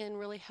can, and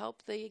really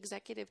help the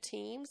executive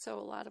team. So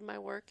a lot of my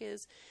work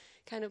is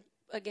kind of,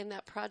 again,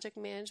 that project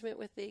management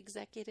with the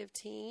executive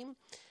team.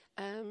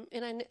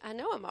 And I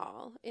know them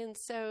all. And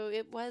so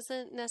it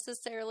wasn't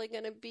necessarily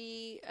going to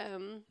be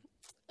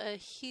a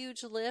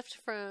huge lift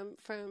from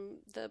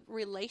the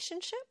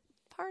relationship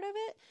part of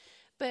it,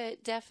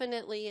 but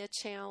definitely a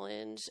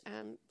challenge.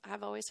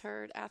 I've always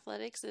heard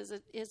athletics is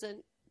a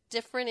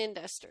different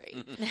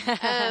industry.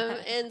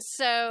 And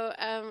so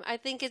I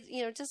think it's,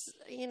 you know, just,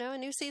 you know, a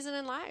new season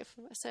in life.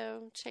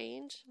 So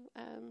change,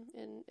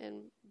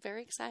 and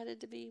very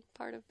excited to be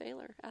part of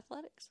Baylor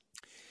Athletics.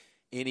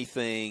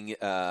 Anything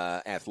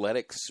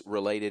athletics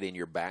related in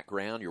your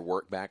background, your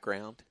work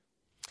background?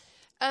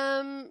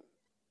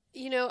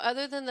 You know,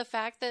 other than the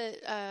fact that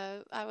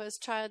I was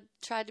tried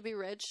to be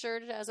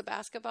redshirted as a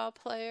basketball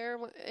player,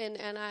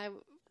 and I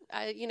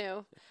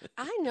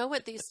I know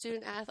what these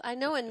I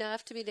know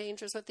enough to be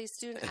dangerous with these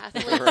student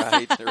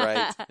athletes.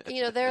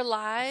 Right. Their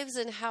lives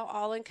and how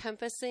all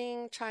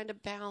encompassing, trying to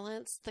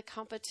balance the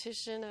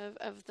competition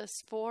of the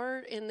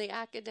sport and the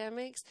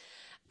academics.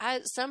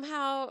 I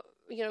somehow,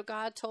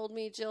 God told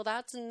me, Jill,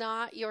 that's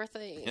not your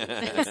thing.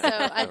 And so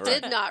I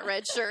did not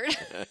redshirt.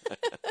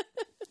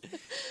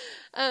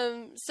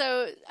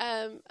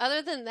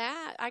 Other than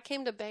that, I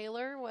came to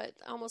Baylor,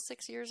 almost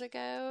 6 years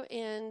ago.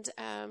 And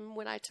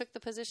when I took the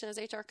position as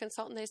HR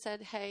consultant, they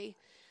said, hey,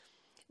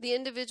 the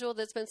individual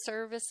that's been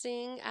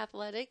servicing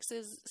athletics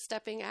is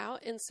stepping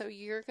out. And so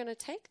you're going to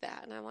take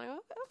that. And I'm like, oh,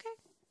 okay.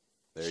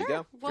 There sure. you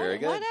go. Well, Very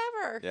good.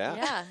 Whatever.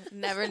 Yeah.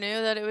 Never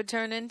knew that it would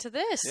turn into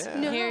this. Yeah.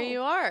 No. Here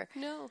you are.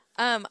 No.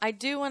 I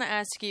do want to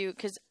ask you,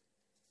 because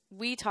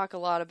we talk a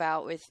lot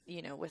about with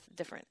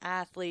different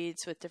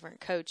athletes, with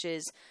different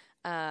coaches.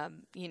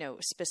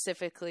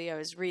 Specifically, I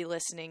was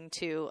re-listening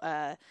to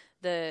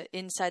the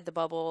Inside the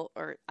Bubble,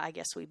 or I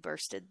guess we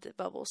bursted the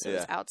bubble, so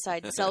it's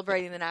outside,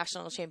 celebrating the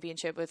national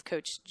championship with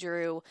Coach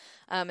Drew,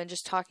 and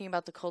just talking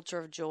about the culture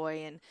of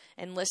joy,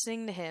 and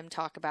listening to him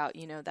talk about,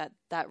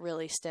 that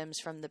really stems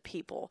from the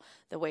people,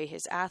 the way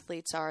his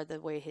athletes are, the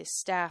way his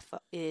staff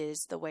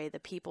is, the way the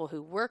people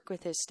who work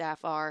with his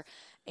staff are,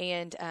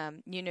 and,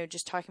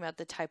 just talking about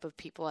the type of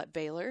people at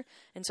Baylor.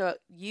 And so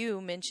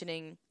you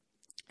mentioning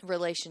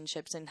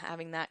relationships and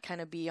having that kind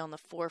of be on the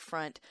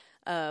forefront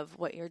of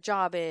what your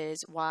job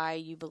is, why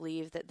you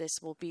believe that this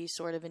will be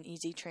sort of an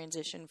easy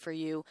transition for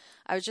you.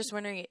 I was just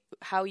wondering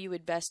how you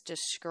would best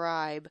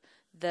describe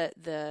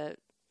the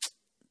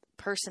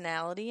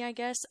personality, I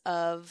guess,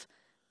 of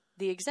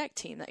the exec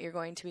team that you're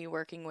going to be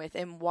working with,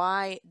 and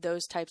why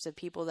those types of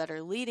people that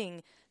are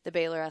leading the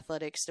Baylor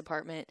Athletics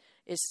department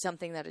is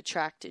something that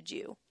attracted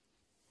you.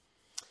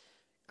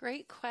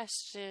 Great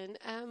question.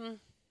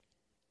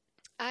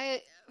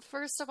 I,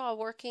 first of all,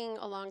 working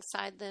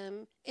alongside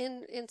them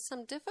in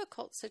some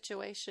difficult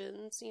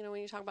situations, when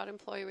you talk about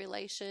employee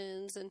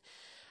relations and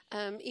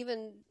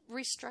even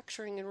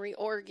restructuring and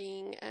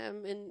reorging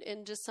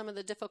and just some of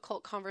the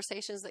difficult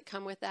conversations that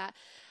come with that.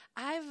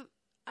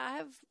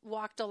 I've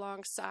walked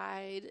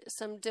alongside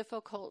some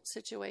difficult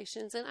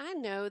situations, and I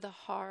know the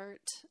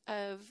heart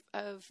of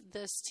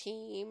this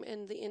team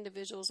and the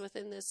individuals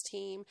within this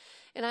team.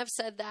 And I've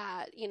said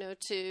that,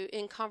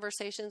 in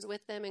conversations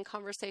with them, in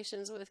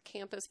conversations with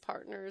campus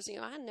partners,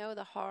 I know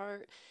the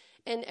heart,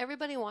 and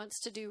everybody wants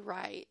to do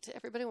right.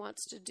 Everybody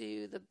wants to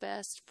do the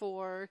best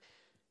for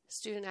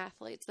student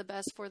athletes, the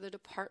best for the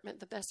department,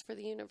 the best for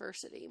the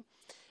university.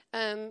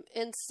 And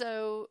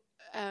so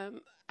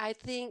I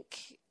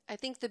think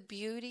the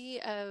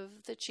beauty of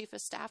the chief of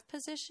staff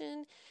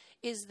position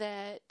is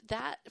that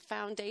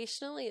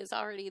foundationally is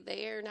already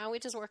there. Now we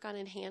just work on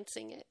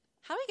enhancing it.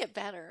 How do we get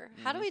better?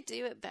 Mm-hmm. How do we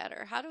do it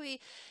better? How do we,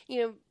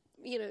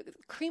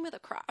 cream of the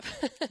crop?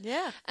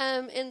 Yeah.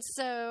 And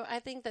so I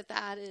think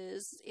that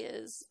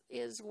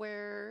is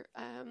where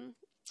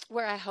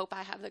I hope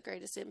I have the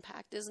greatest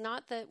impact, is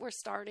not that we're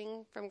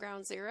starting from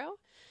ground zero,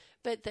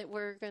 but that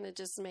we're going to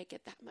just make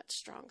it that much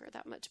stronger,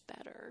 that much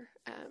better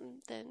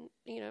than,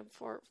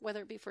 for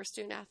whether it be for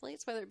student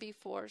athletes, whether it be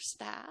for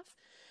staff,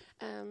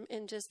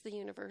 and just the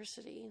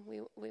university.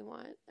 We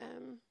want,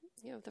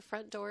 the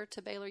front door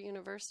to Baylor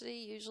University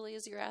usually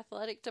is your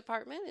athletic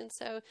department. And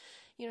so,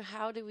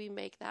 how do we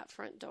make that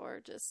front door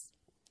just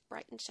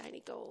bright and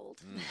shiny gold?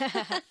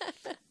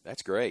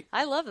 That's great.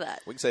 I love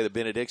that. We can say the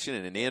benediction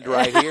and an end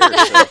right here. So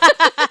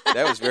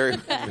that was very,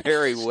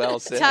 very well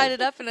said. Tied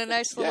it up in a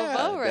nice little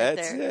bow right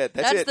there.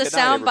 That's it. The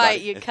sound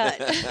bite you cut.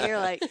 You're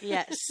like,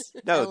 yes.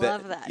 I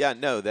love that. Yeah,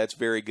 no, that's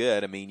very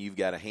good. I mean, you've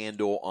got a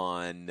handle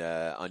on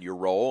your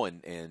role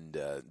and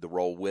the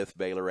role with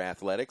Baylor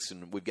Athletics,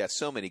 and we've got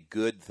so many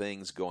good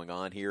things going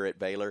on here at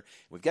Baylor.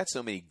 We've got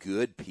so many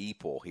good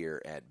people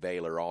here at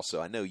Baylor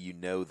also. I know you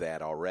know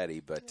that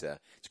already, but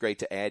it's great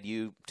to add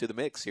you to the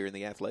mix here in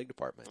the athletic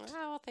department.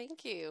 Wow,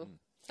 thank you.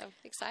 So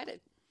excited.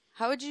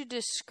 How would you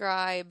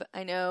describe,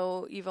 I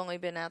know you've only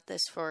been at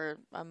this for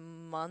a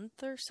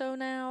month or so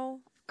now,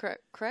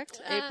 correct?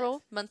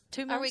 April? 2 months?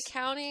 Are we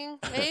counting?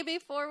 Maybe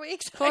 4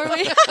 weeks? 4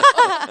 weeks?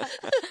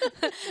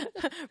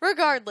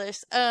 Regardless,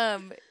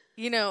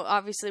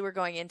 obviously we're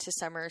going into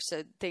summer,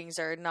 so things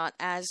are not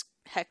as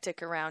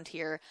hectic around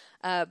here,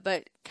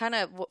 but kind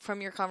of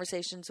from your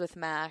conversations with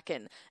Mac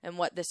and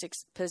what this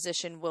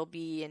position will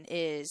be and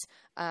is,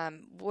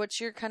 what's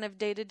your kind of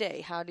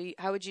day-to-day? How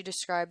would you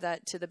describe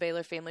that to the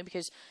Baylor family?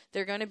 Because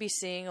they're going to be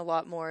seeing a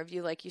lot more of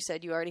you. Like you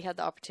said, you already had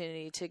the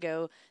opportunity to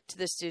go to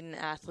the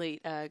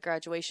student-athlete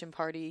graduation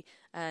party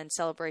and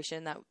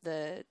celebration that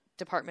the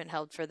department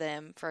held for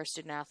them, for our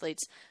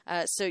student-athletes.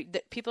 So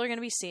people are going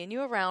to be seeing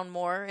you around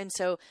more, and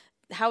so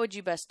how would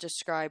you best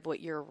describe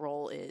what your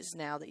role is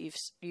now that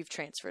you've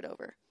transferred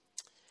over?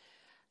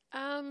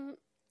 I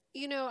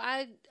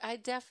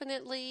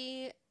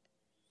definitely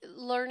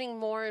learning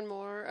more and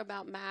more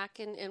about Mac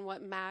and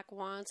what Mac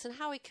wants and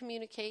how he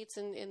communicates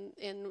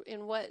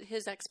and what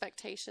his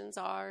expectations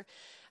are.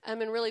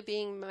 and really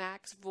being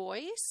Mac's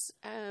voice,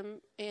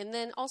 and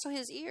then also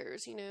his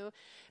ears,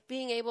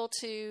 being able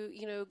to,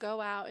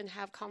 go out and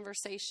have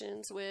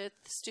conversations with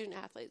student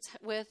athletes,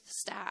 with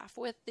staff,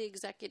 with the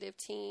executive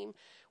team,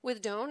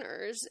 with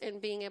donors,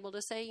 and being able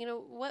to say,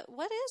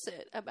 what is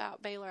it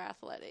about Baylor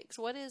Athletics?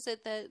 What is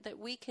it that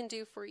we can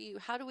do for you?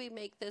 How do we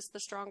make this the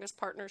strongest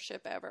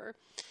partnership ever?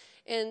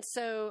 And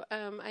so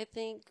I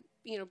think,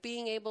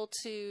 being able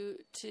to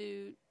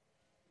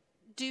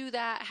do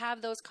that,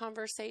 have those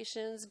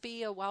conversations,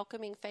 be a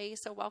welcoming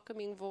face, a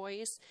welcoming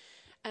voice,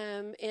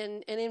 and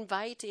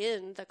invite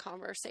in the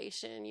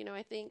conversation.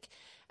 I think,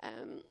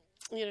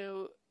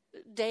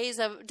 days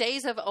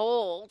of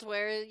old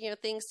where,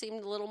 things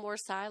seemed a little more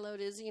siloed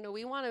is,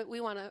 we want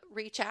to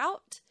reach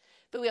out,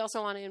 but we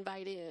also want to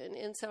invite in.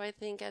 And so I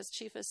think as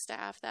chief of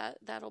staff,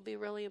 that'll be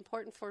really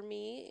important for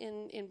me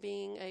in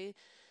being a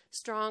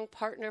strong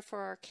partner for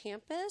our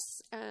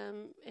campus,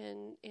 and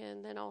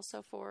then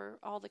also for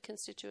all the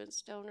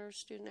constituents, donors,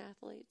 student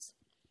athletes.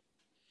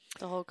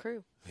 The whole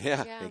crew.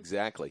 Yeah,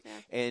 exactly.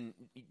 Yeah. And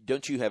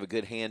don't you have a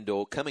good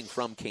handle coming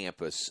from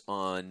campus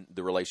on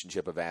the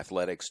relationship of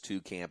athletics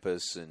to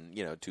campus and,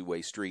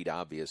 two-way street,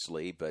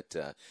 obviously, but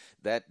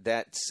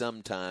that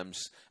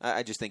sometimes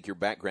I just think your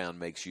background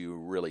makes you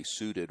really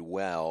suited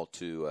well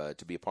to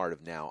be a part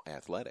of now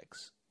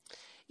athletics.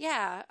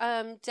 Yeah,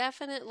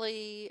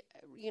 definitely,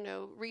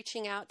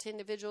 reaching out to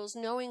individuals,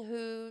 knowing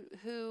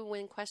who,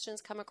 when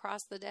questions come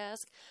across the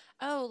desk,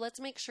 let's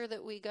make sure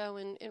that we go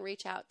and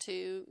reach out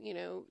to,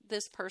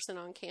 this person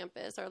on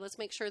campus, or let's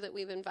make sure that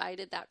we've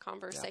invited that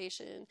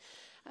conversation.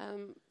 Yeah.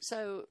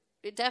 So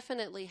it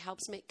definitely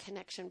helps make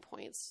connection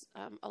points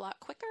a lot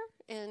quicker,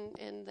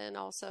 and then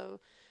also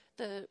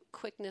the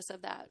quickness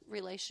of that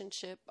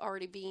relationship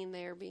already being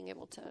there, being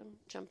able to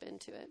jump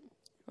into it.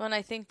 Well, and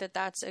I think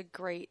that's a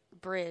great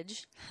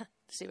bridge.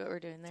 See what we're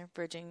doing there,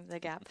 bridging the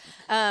gap.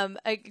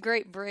 A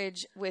great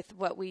bridge with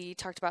what we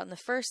talked about in the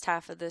first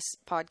half of this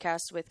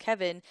podcast with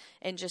Kevin,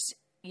 and just,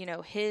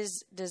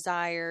 his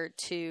desire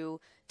to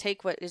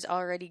take what is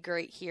already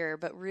great here,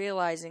 but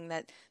realizing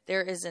that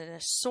there is an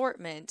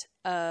assortment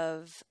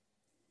of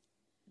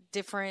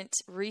different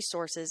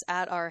resources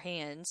at our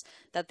hands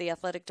that the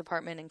athletic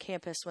department and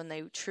campus, when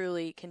they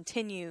truly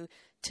continue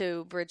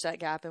to bridge that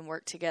gap and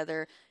work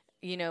together,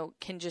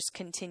 can just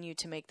continue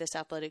to make this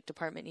athletic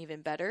department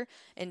even better.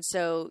 And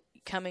so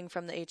coming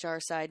from the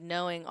HR side,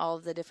 knowing all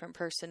of the different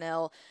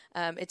personnel,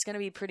 it's going to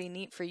be pretty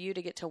neat for you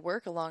to get to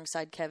work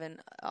alongside Kevin,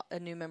 a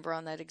new member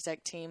on that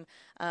exec team,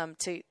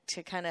 to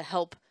kind of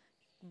help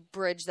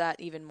bridge that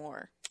even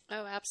more.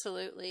 Oh,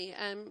 absolutely.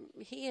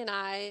 He and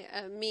I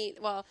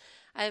meet, well,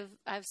 I've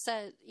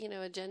set,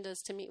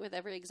 agendas to meet with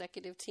every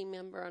executive team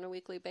member on a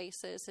weekly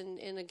basis.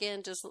 And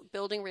again, just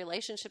building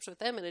relationships with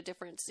them in a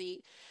different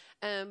seat.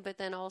 But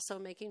then also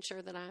making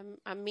sure that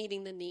I'm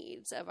meeting the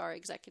needs of our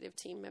executive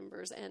team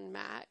members and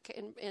Mac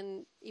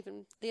and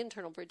even the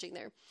internal bridging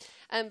there.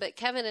 But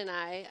Kevin and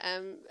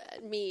I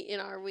meet in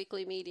our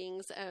weekly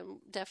meetings,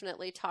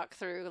 definitely talk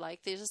through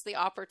just the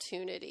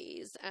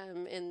opportunities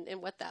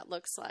and what that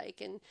looks like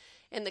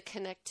and the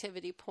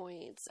connectivity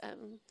points.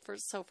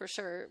 For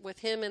sure with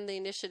him and the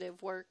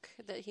initiative work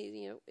that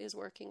he is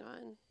working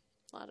on,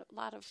 a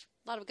lot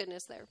of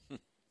goodness there.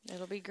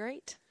 It'll be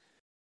great.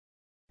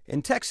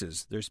 In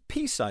Texas, there's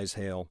pea-size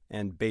hail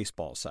and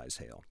baseball-size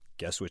hail.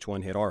 Guess which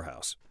one hit our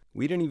house?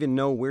 We didn't even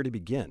know where to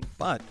begin,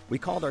 but we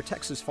called our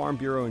Texas Farm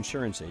Bureau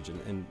insurance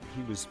agent, and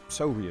he was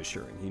so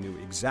reassuring. He knew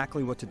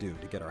exactly what to do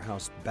to get our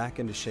house back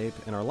into shape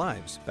and our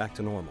lives back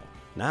to normal.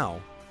 Now,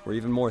 we're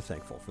even more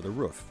thankful for the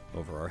roof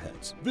over our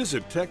heads.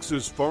 Visit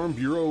Texas Farm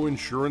Bureau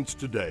Insurance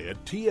today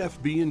at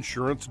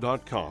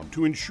tfbinsurance.com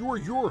to insure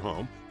your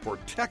home for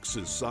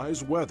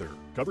Texas-size weather.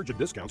 Coverage and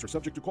discounts are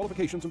subject to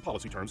qualifications and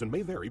policy terms and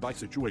may vary by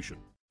situation.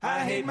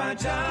 I hate my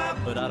job,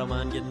 but I don't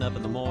mind getting up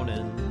in the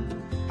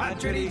morning. I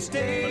dread each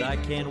day, but I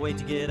can't wait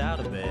to get out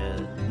of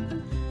bed.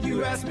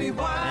 You ask me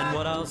why, and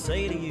what I'll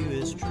say to you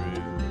is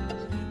true.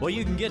 Well,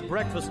 you can get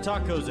breakfast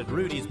tacos at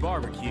Rudy's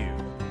Barbecue.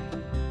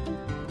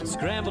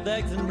 Scrambled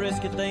eggs and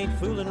brisket, they ain't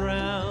fooling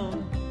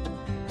around.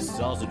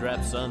 Sausage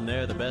wrap, son,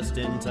 they're the best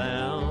in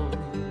town.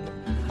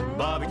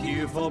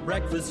 Barbecue for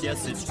breakfast,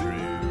 yes, it's true.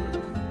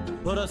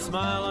 Put a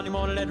smile on your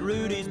morning at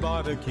Rudy's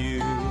Barbecue.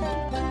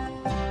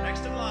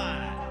 Next in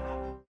line.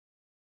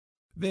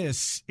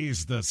 This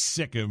is the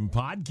Sikkim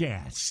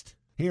Podcast.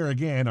 Here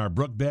again are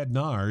Brooke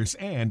Bednars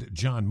and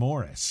John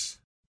Morris.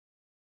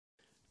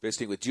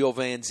 Visiting with Jill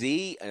Van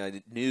Zee,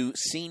 new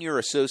Senior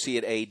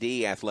Associate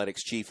AD,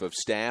 Athletics Chief of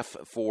Staff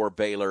for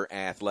Baylor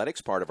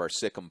Athletics, part of our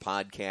Sikkim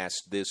podcast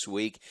this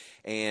week.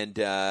 And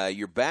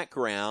your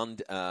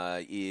background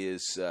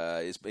is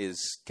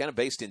kind of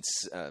based in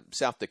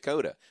South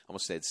Dakota. I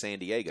almost said San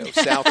Diego,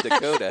 South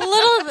Dakota.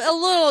 a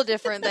little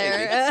different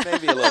there.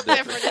 Maybe a little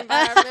different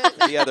environment.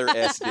 The other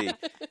SD.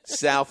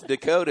 South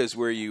Dakota is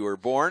where you were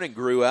born and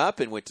grew up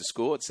and went to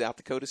school at South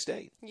Dakota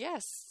State.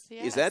 Yes.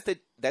 Is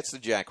that's the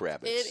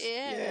Jackrabbits? It is.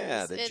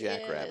 Yeah, the It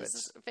Jackrabbits.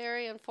 is.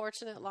 Very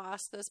unfortunate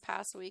loss this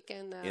past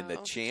weekend, though. In the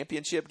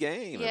championship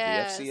game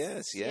Yes, of the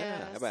FCS. Yeah,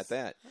 yes. how about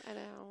that? I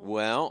know.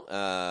 Well,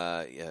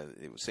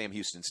 it was Sam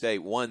Houston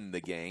State won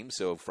the game,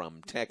 so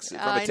from Texas,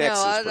 from a I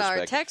Texas know, perspective.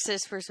 our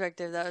Texas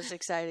perspective, that was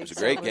exciting. It was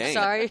a great game.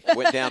 Sorry.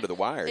 Went down to the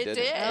wire, It didn't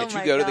did. it? Oh Did you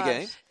my go to the gosh.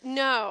 game?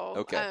 No.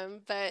 Okay.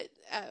 But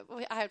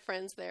I had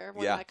friends there.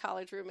 One Yeah. of my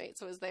college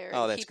roommates was there.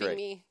 Oh, that's keeping great.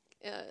 me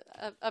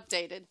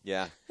updated.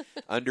 Yeah.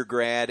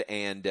 Undergrad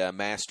and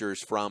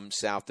master's from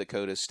South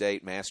Dakota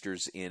State,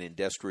 master's in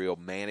industrial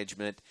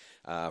management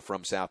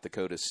from South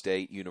Dakota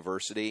State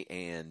University.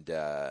 And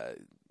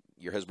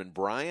your husband,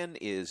 Brian,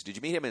 did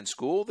you meet him in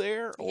school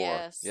there? Or?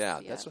 Yes.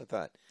 Yeah, that's what I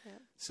thought. Yeah.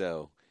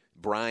 So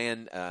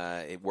Brian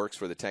it works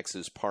for the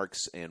Texas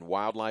Parks and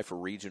Wildlife, a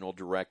regional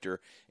director,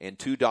 and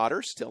 2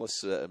 daughters. Tell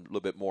us a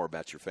little bit more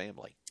about your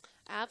family.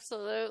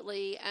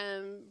 Absolutely.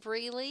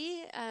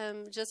 Breely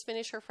just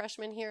finished her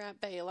freshman year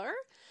at Baylor.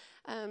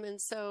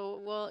 And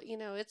so, well,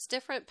 it's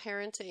different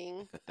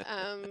parenting.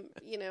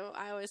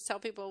 I always tell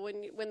people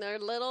when they're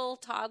little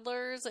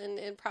toddlers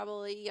and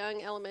probably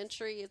young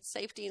elementary, it's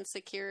safety and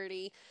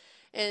security.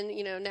 And,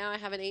 now I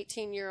have an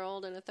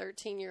 18-year-old and a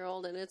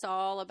 13-year-old, and it's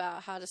all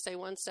about how to stay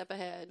one step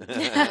ahead.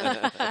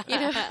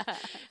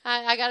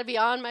 I got to be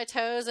on my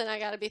toes, and I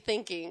got to be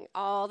thinking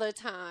all the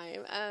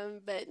time.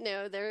 But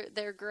no,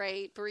 they're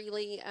great.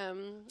 Breely,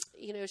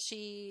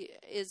 she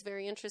is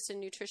very interested in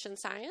nutrition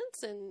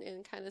science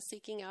and kind of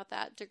seeking out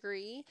that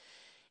degree.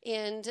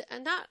 And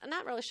I'm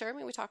not really sure. I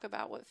mean, we talk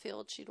about what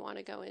field she'd want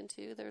to go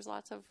into. There's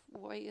lots of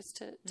ways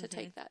to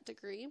take that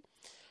degree.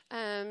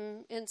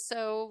 And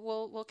so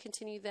we'll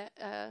continue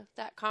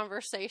that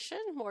conversation,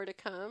 more to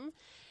come.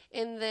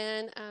 And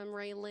then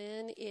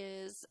Raylyn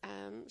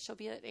she'll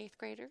be an 8th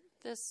grader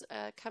this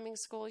coming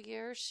school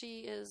year. She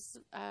is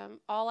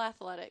all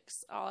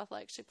athletics.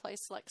 She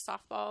plays like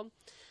softball.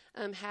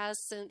 Has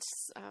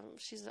since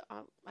she's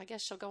I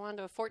guess she'll go on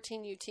to a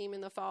 14U team in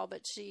the fall,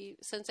 but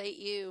since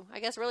 8U, I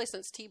guess really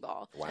since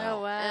T-ball. Wow.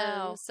 Oh,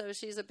 wow. So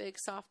she's a big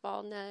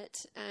softball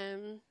nut.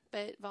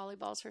 But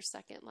volleyball's her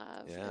second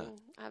love. Yeah.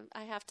 And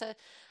I have to.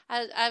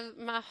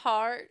 My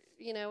heart,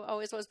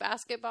 always was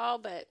basketball,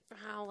 but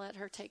I'll let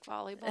her take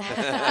volleyball.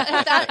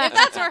 if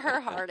that's where her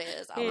heart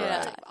is, I'll let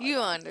her take volleyball. You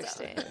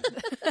understand.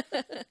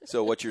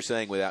 So what you're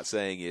saying without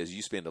saying is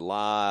you spend a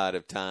lot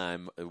of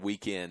time,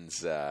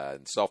 weekends,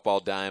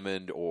 softball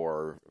diamond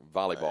or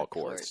volleyball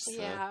courts.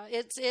 Yeah,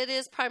 it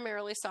is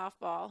primarily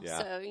softball. Yeah.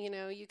 So,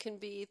 you can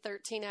be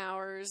 13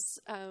 hours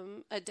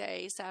a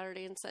day,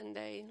 Saturday and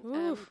Sunday.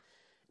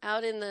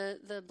 Out in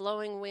the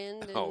blowing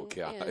wind and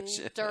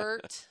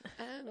dirt,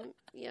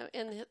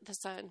 in the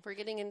sun. We're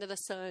getting into the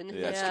sun.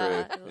 Yeah, that's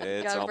true.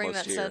 It's Gotta almost bring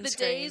that here. sunscreen. The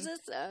days of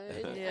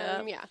sun.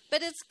 Yeah.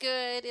 But it's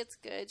good. It's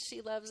good.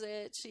 She loves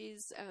it.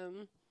 She's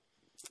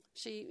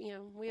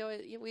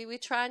we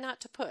try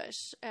not to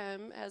push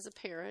as a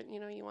parent.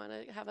 You want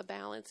to have a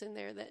balance in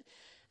there that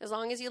as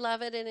long as you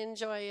love it and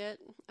enjoy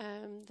it,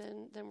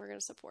 then we're going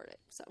to support it.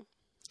 So.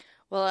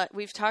 Well,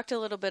 we've talked a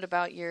little bit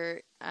about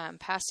your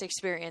past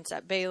experience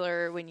at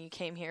Baylor when you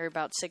came here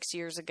about 6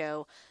 years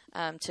ago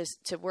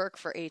to work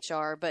for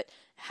HR. But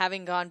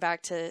having gone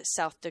back to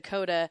South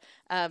Dakota,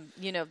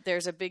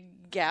 there's a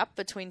big gap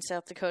between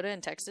South Dakota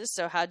and Texas.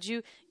 So how'd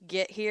you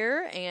get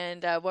here,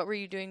 and what were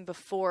you doing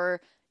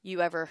before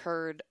you ever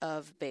heard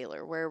of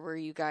Baylor? Where were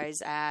you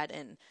guys at,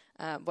 and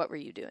what were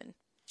you doing?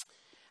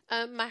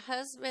 My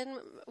husband,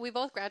 we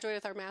both graduated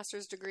with our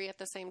master's degree at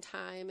the same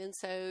time. And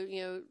so,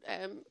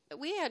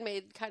 we had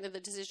made kind of the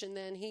decision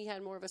then. He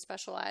had more of a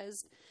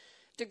specialized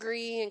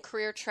degree and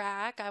career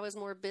track. I was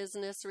more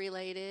business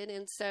related.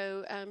 And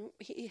so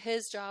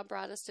his job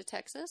brought us to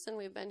Texas, and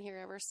we've been here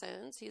ever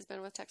since. He's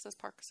been with Texas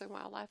Parks and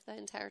Wildlife the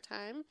entire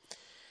time.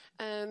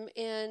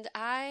 And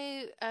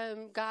I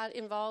got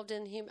involved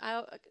in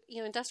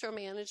industrial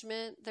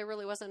management. There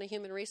really wasn't a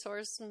human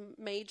resource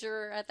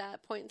major at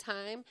that point in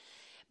time.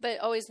 But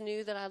always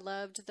knew that I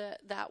loved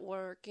that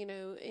work,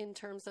 in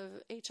terms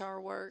of HR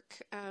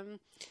work.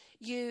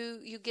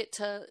 You get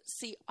to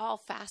see all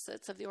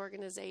facets of the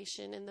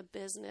organization and the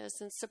business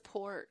and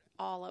support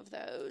all of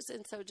those.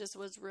 And so just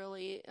was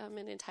really an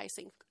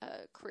enticing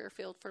career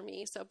field for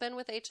me. So I've been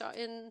with HR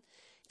in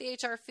the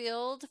HR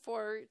field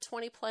for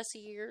 20 plus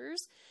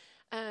years.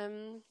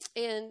 And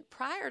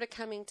prior to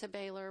coming to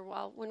Baylor,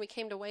 when we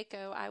came to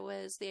Waco, I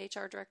was the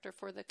HR director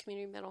for the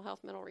Community Mental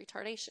Health Mental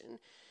Retardation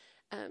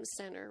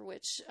Center,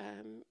 which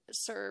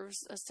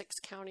serves a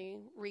 6-county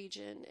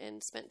region,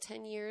 and spent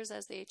 10 years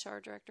as the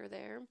HR director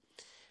there.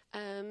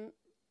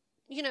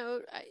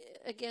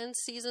 Again,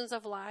 seasons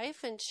of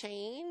life and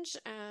change,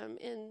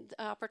 and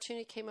the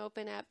opportunity came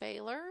open at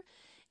Baylor.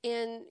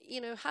 And,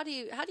 how do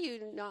you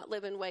not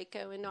live in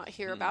Waco and not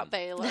hear about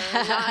Baylor?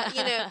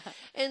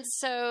 And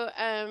so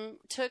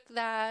took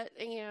that,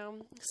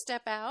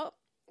 step out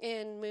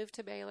and moved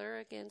to Baylor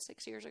again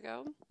 6 years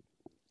ago.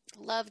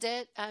 Loved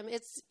it.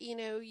 It's,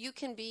 you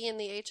can be in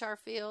the HR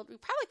field. You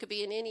probably could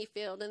be in any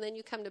field. And then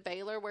you come to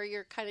Baylor where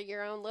you're kind of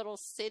your own little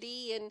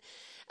city. And,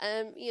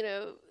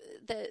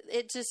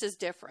 it just is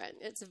different.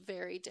 It's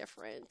very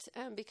different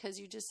because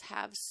you just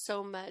have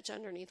so much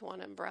underneath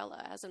one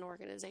umbrella as an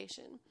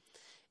organization.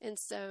 And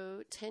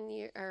so 10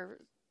 years or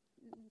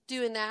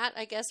doing that,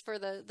 I guess, for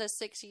the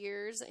 6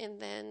 years, and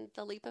then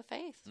the leap of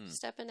faith,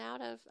 stepping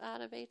out of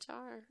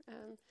HR.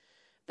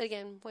 But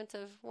again,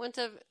 wouldn't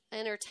have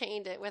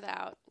entertained it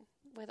without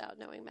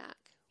knowing Mac.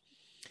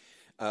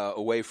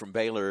 Away from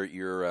Baylor,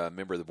 you're a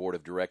member of the board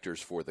of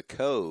directors for the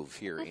Cove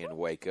here in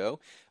Waco.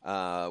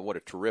 What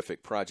a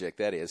terrific project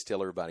that is.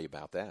 Tell everybody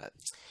about that.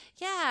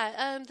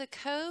 Yeah, the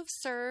Cove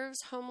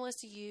serves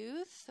homeless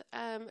youth,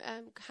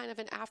 kind of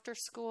an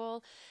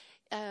after-school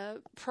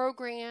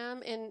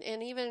program,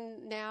 and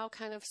even now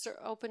kind of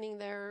opening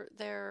their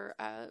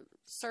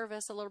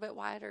service a little bit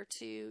wider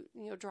to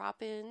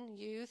drop-in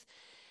youth.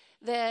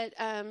 That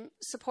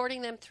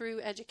supporting them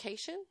through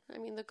education. I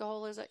mean, the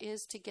goal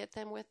is to get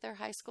them with their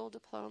high school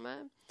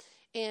diploma,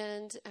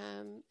 and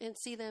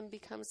see them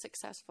become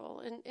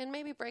successful, and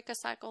maybe break a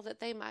cycle that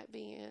they might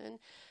be in,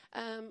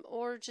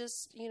 or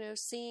just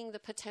seeing the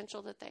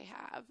potential that they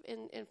have,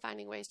 and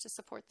finding ways to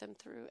support them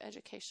through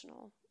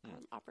educational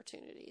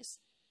opportunities.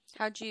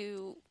 How'd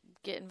you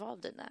get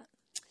involved in that?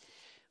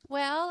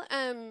 Well,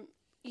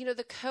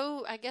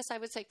 I guess I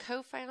would say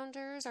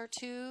co-founders are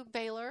two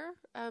Baylor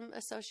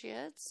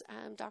associates,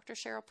 Dr.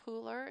 Cheryl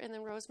Pooler and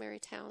then Rosemary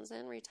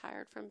Townsend,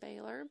 retired from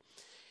Baylor.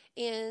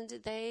 And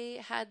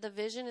they had the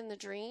vision and the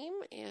dream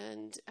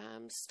and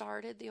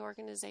started the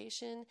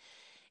organization.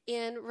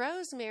 And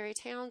Rosemary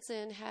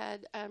Townsend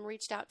had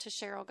reached out to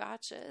Cheryl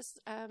Gotchis,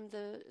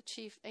 the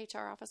chief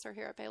HR officer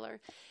here at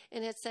Baylor,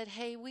 and had said,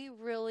 hey, we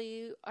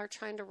really are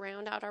trying to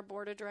round out our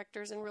board of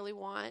directors and really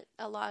want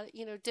a lot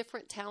of,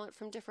 different talent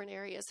from different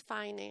areas,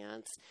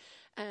 finance,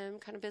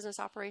 kind of business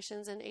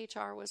operations, and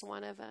HR was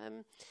one of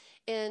them.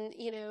 And,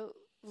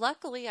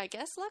 luckily,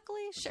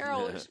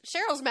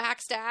 Cheryl's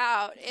maxed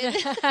out.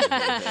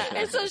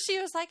 And so she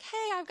was like,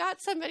 hey, I've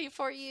got somebody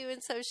for you.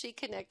 And so she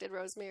connected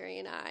Rosemary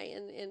and I.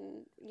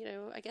 And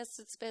I guess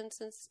it's been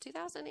since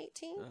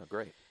 2018. Oh,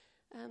 great.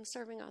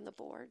 Serving on the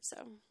board.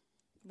 So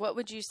what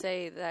would you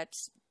say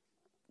that's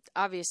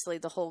obviously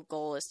the whole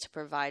goal is to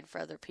provide for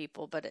other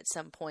people, but at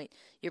some point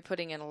you're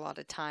putting in a lot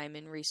of time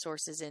and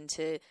resources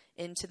into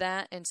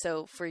that. And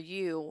so for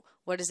you,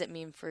 what does it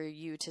mean for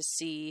you to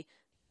see,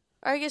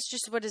 or I guess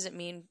just what does it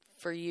mean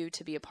for you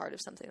to be a part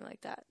of something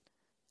like that?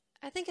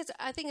 I think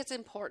it's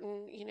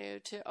important,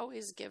 to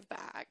always give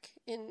back.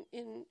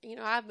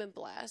 I've been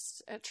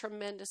blessed,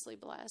 tremendously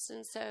blessed,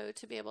 and so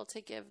to be able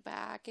to give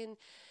back and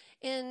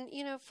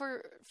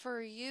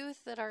for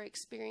youth that are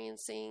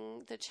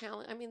experiencing the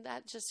challenge, I mean,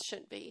 that just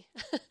shouldn't be.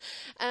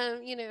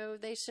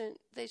 They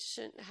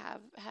shouldn't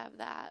have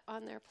that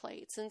on their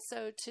plates, and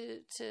so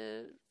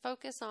to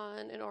focus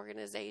on an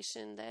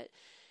organization that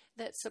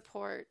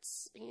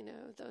supports,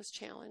 those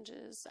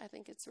challenges, I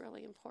think it's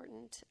really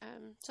important.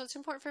 So it's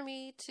important for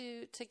me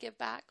to give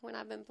back when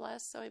I've been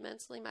blessed so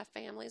immensely. My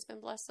family's been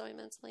blessed so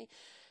immensely,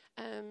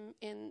 and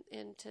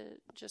to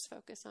just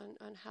focus on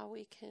how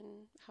we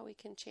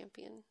can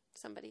champion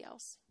somebody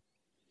else.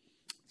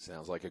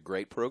 Sounds like a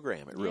great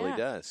program. It really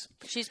does.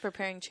 She's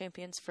preparing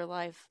champions for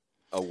life.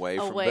 Away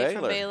from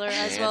Baylor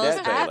as well as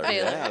at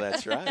Baylor. Yeah,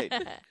 that's right.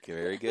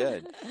 Very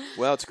good.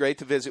 Well, it's great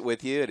to visit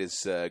with you. It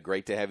is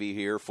great to have you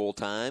here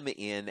full-time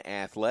in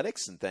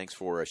athletics, and thanks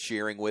for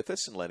sharing with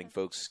us and letting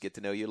folks get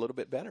to know you a little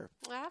bit better.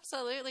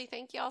 Absolutely.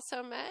 Thank you all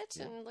so much,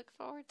 and look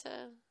forward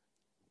to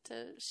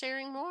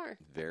sharing more.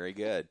 Very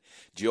good.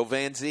 Jill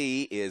Van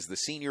Zee is the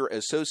Senior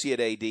Associate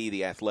AD,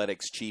 the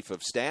Athletics Chief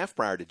of Staff.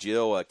 Prior to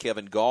Jill,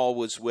 Kevin Gall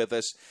was with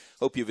us.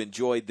 Hope you've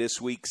enjoyed this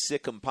week's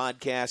Sikkim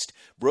podcast.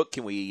 Brooke,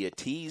 can we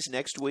tease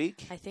next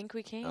week? I think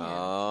we can.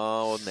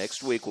 Oh,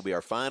 next week will be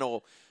our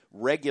final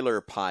regular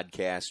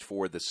podcast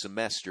for the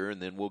semester, and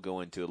then we'll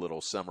go into a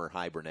little summer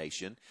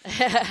hibernation.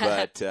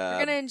 But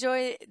we're going to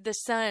enjoy the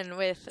sun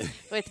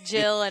with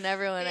Jill and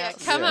everyone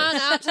else. Come on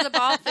out to the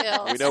ball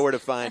field. We know where to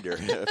find her.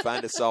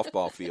 Find a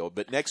softball field.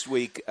 But next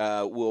week,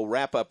 we'll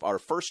wrap up our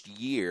first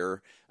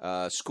year,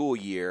 school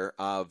year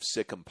of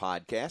Sikkim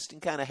podcast,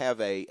 and kind of have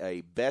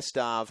a best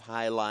of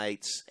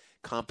highlights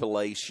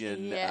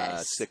compilation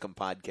Sikkim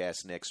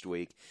podcast next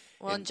week.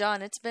 Well, and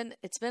John, it's been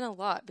a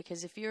lot,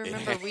 because if you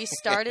remember, we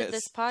started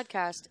this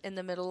podcast in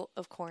the middle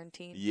of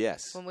quarantine.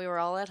 Yes. When we were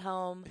all at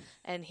home,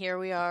 and here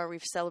we are.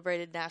 We've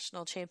celebrated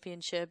national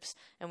championships,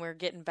 and we're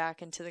getting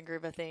back into the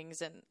groove of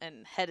things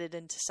and headed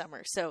into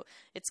summer. So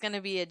it's going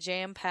to be a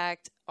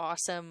jam-packed,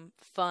 awesome,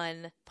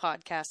 fun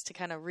podcast to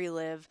kind of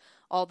relive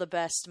all the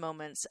best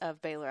moments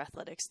of Baylor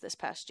athletics this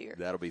past year.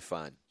 That'll be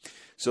fun.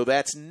 So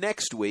that's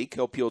next week.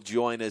 Hope you'll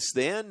join us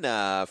then.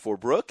 For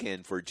Brooke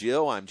and for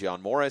Jill, I'm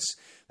John Morris.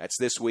 That's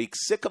this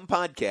week's Sikkim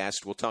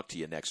podcast. We'll talk to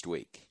you next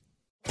week.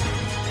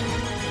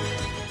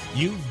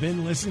 You've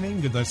been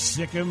listening to the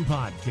Sikkim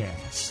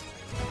Podcast.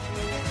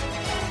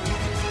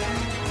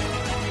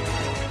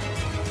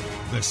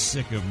 The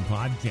Sick'em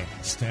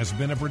Podcast has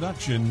been a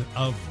production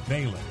of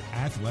Baylor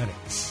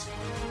Athletics.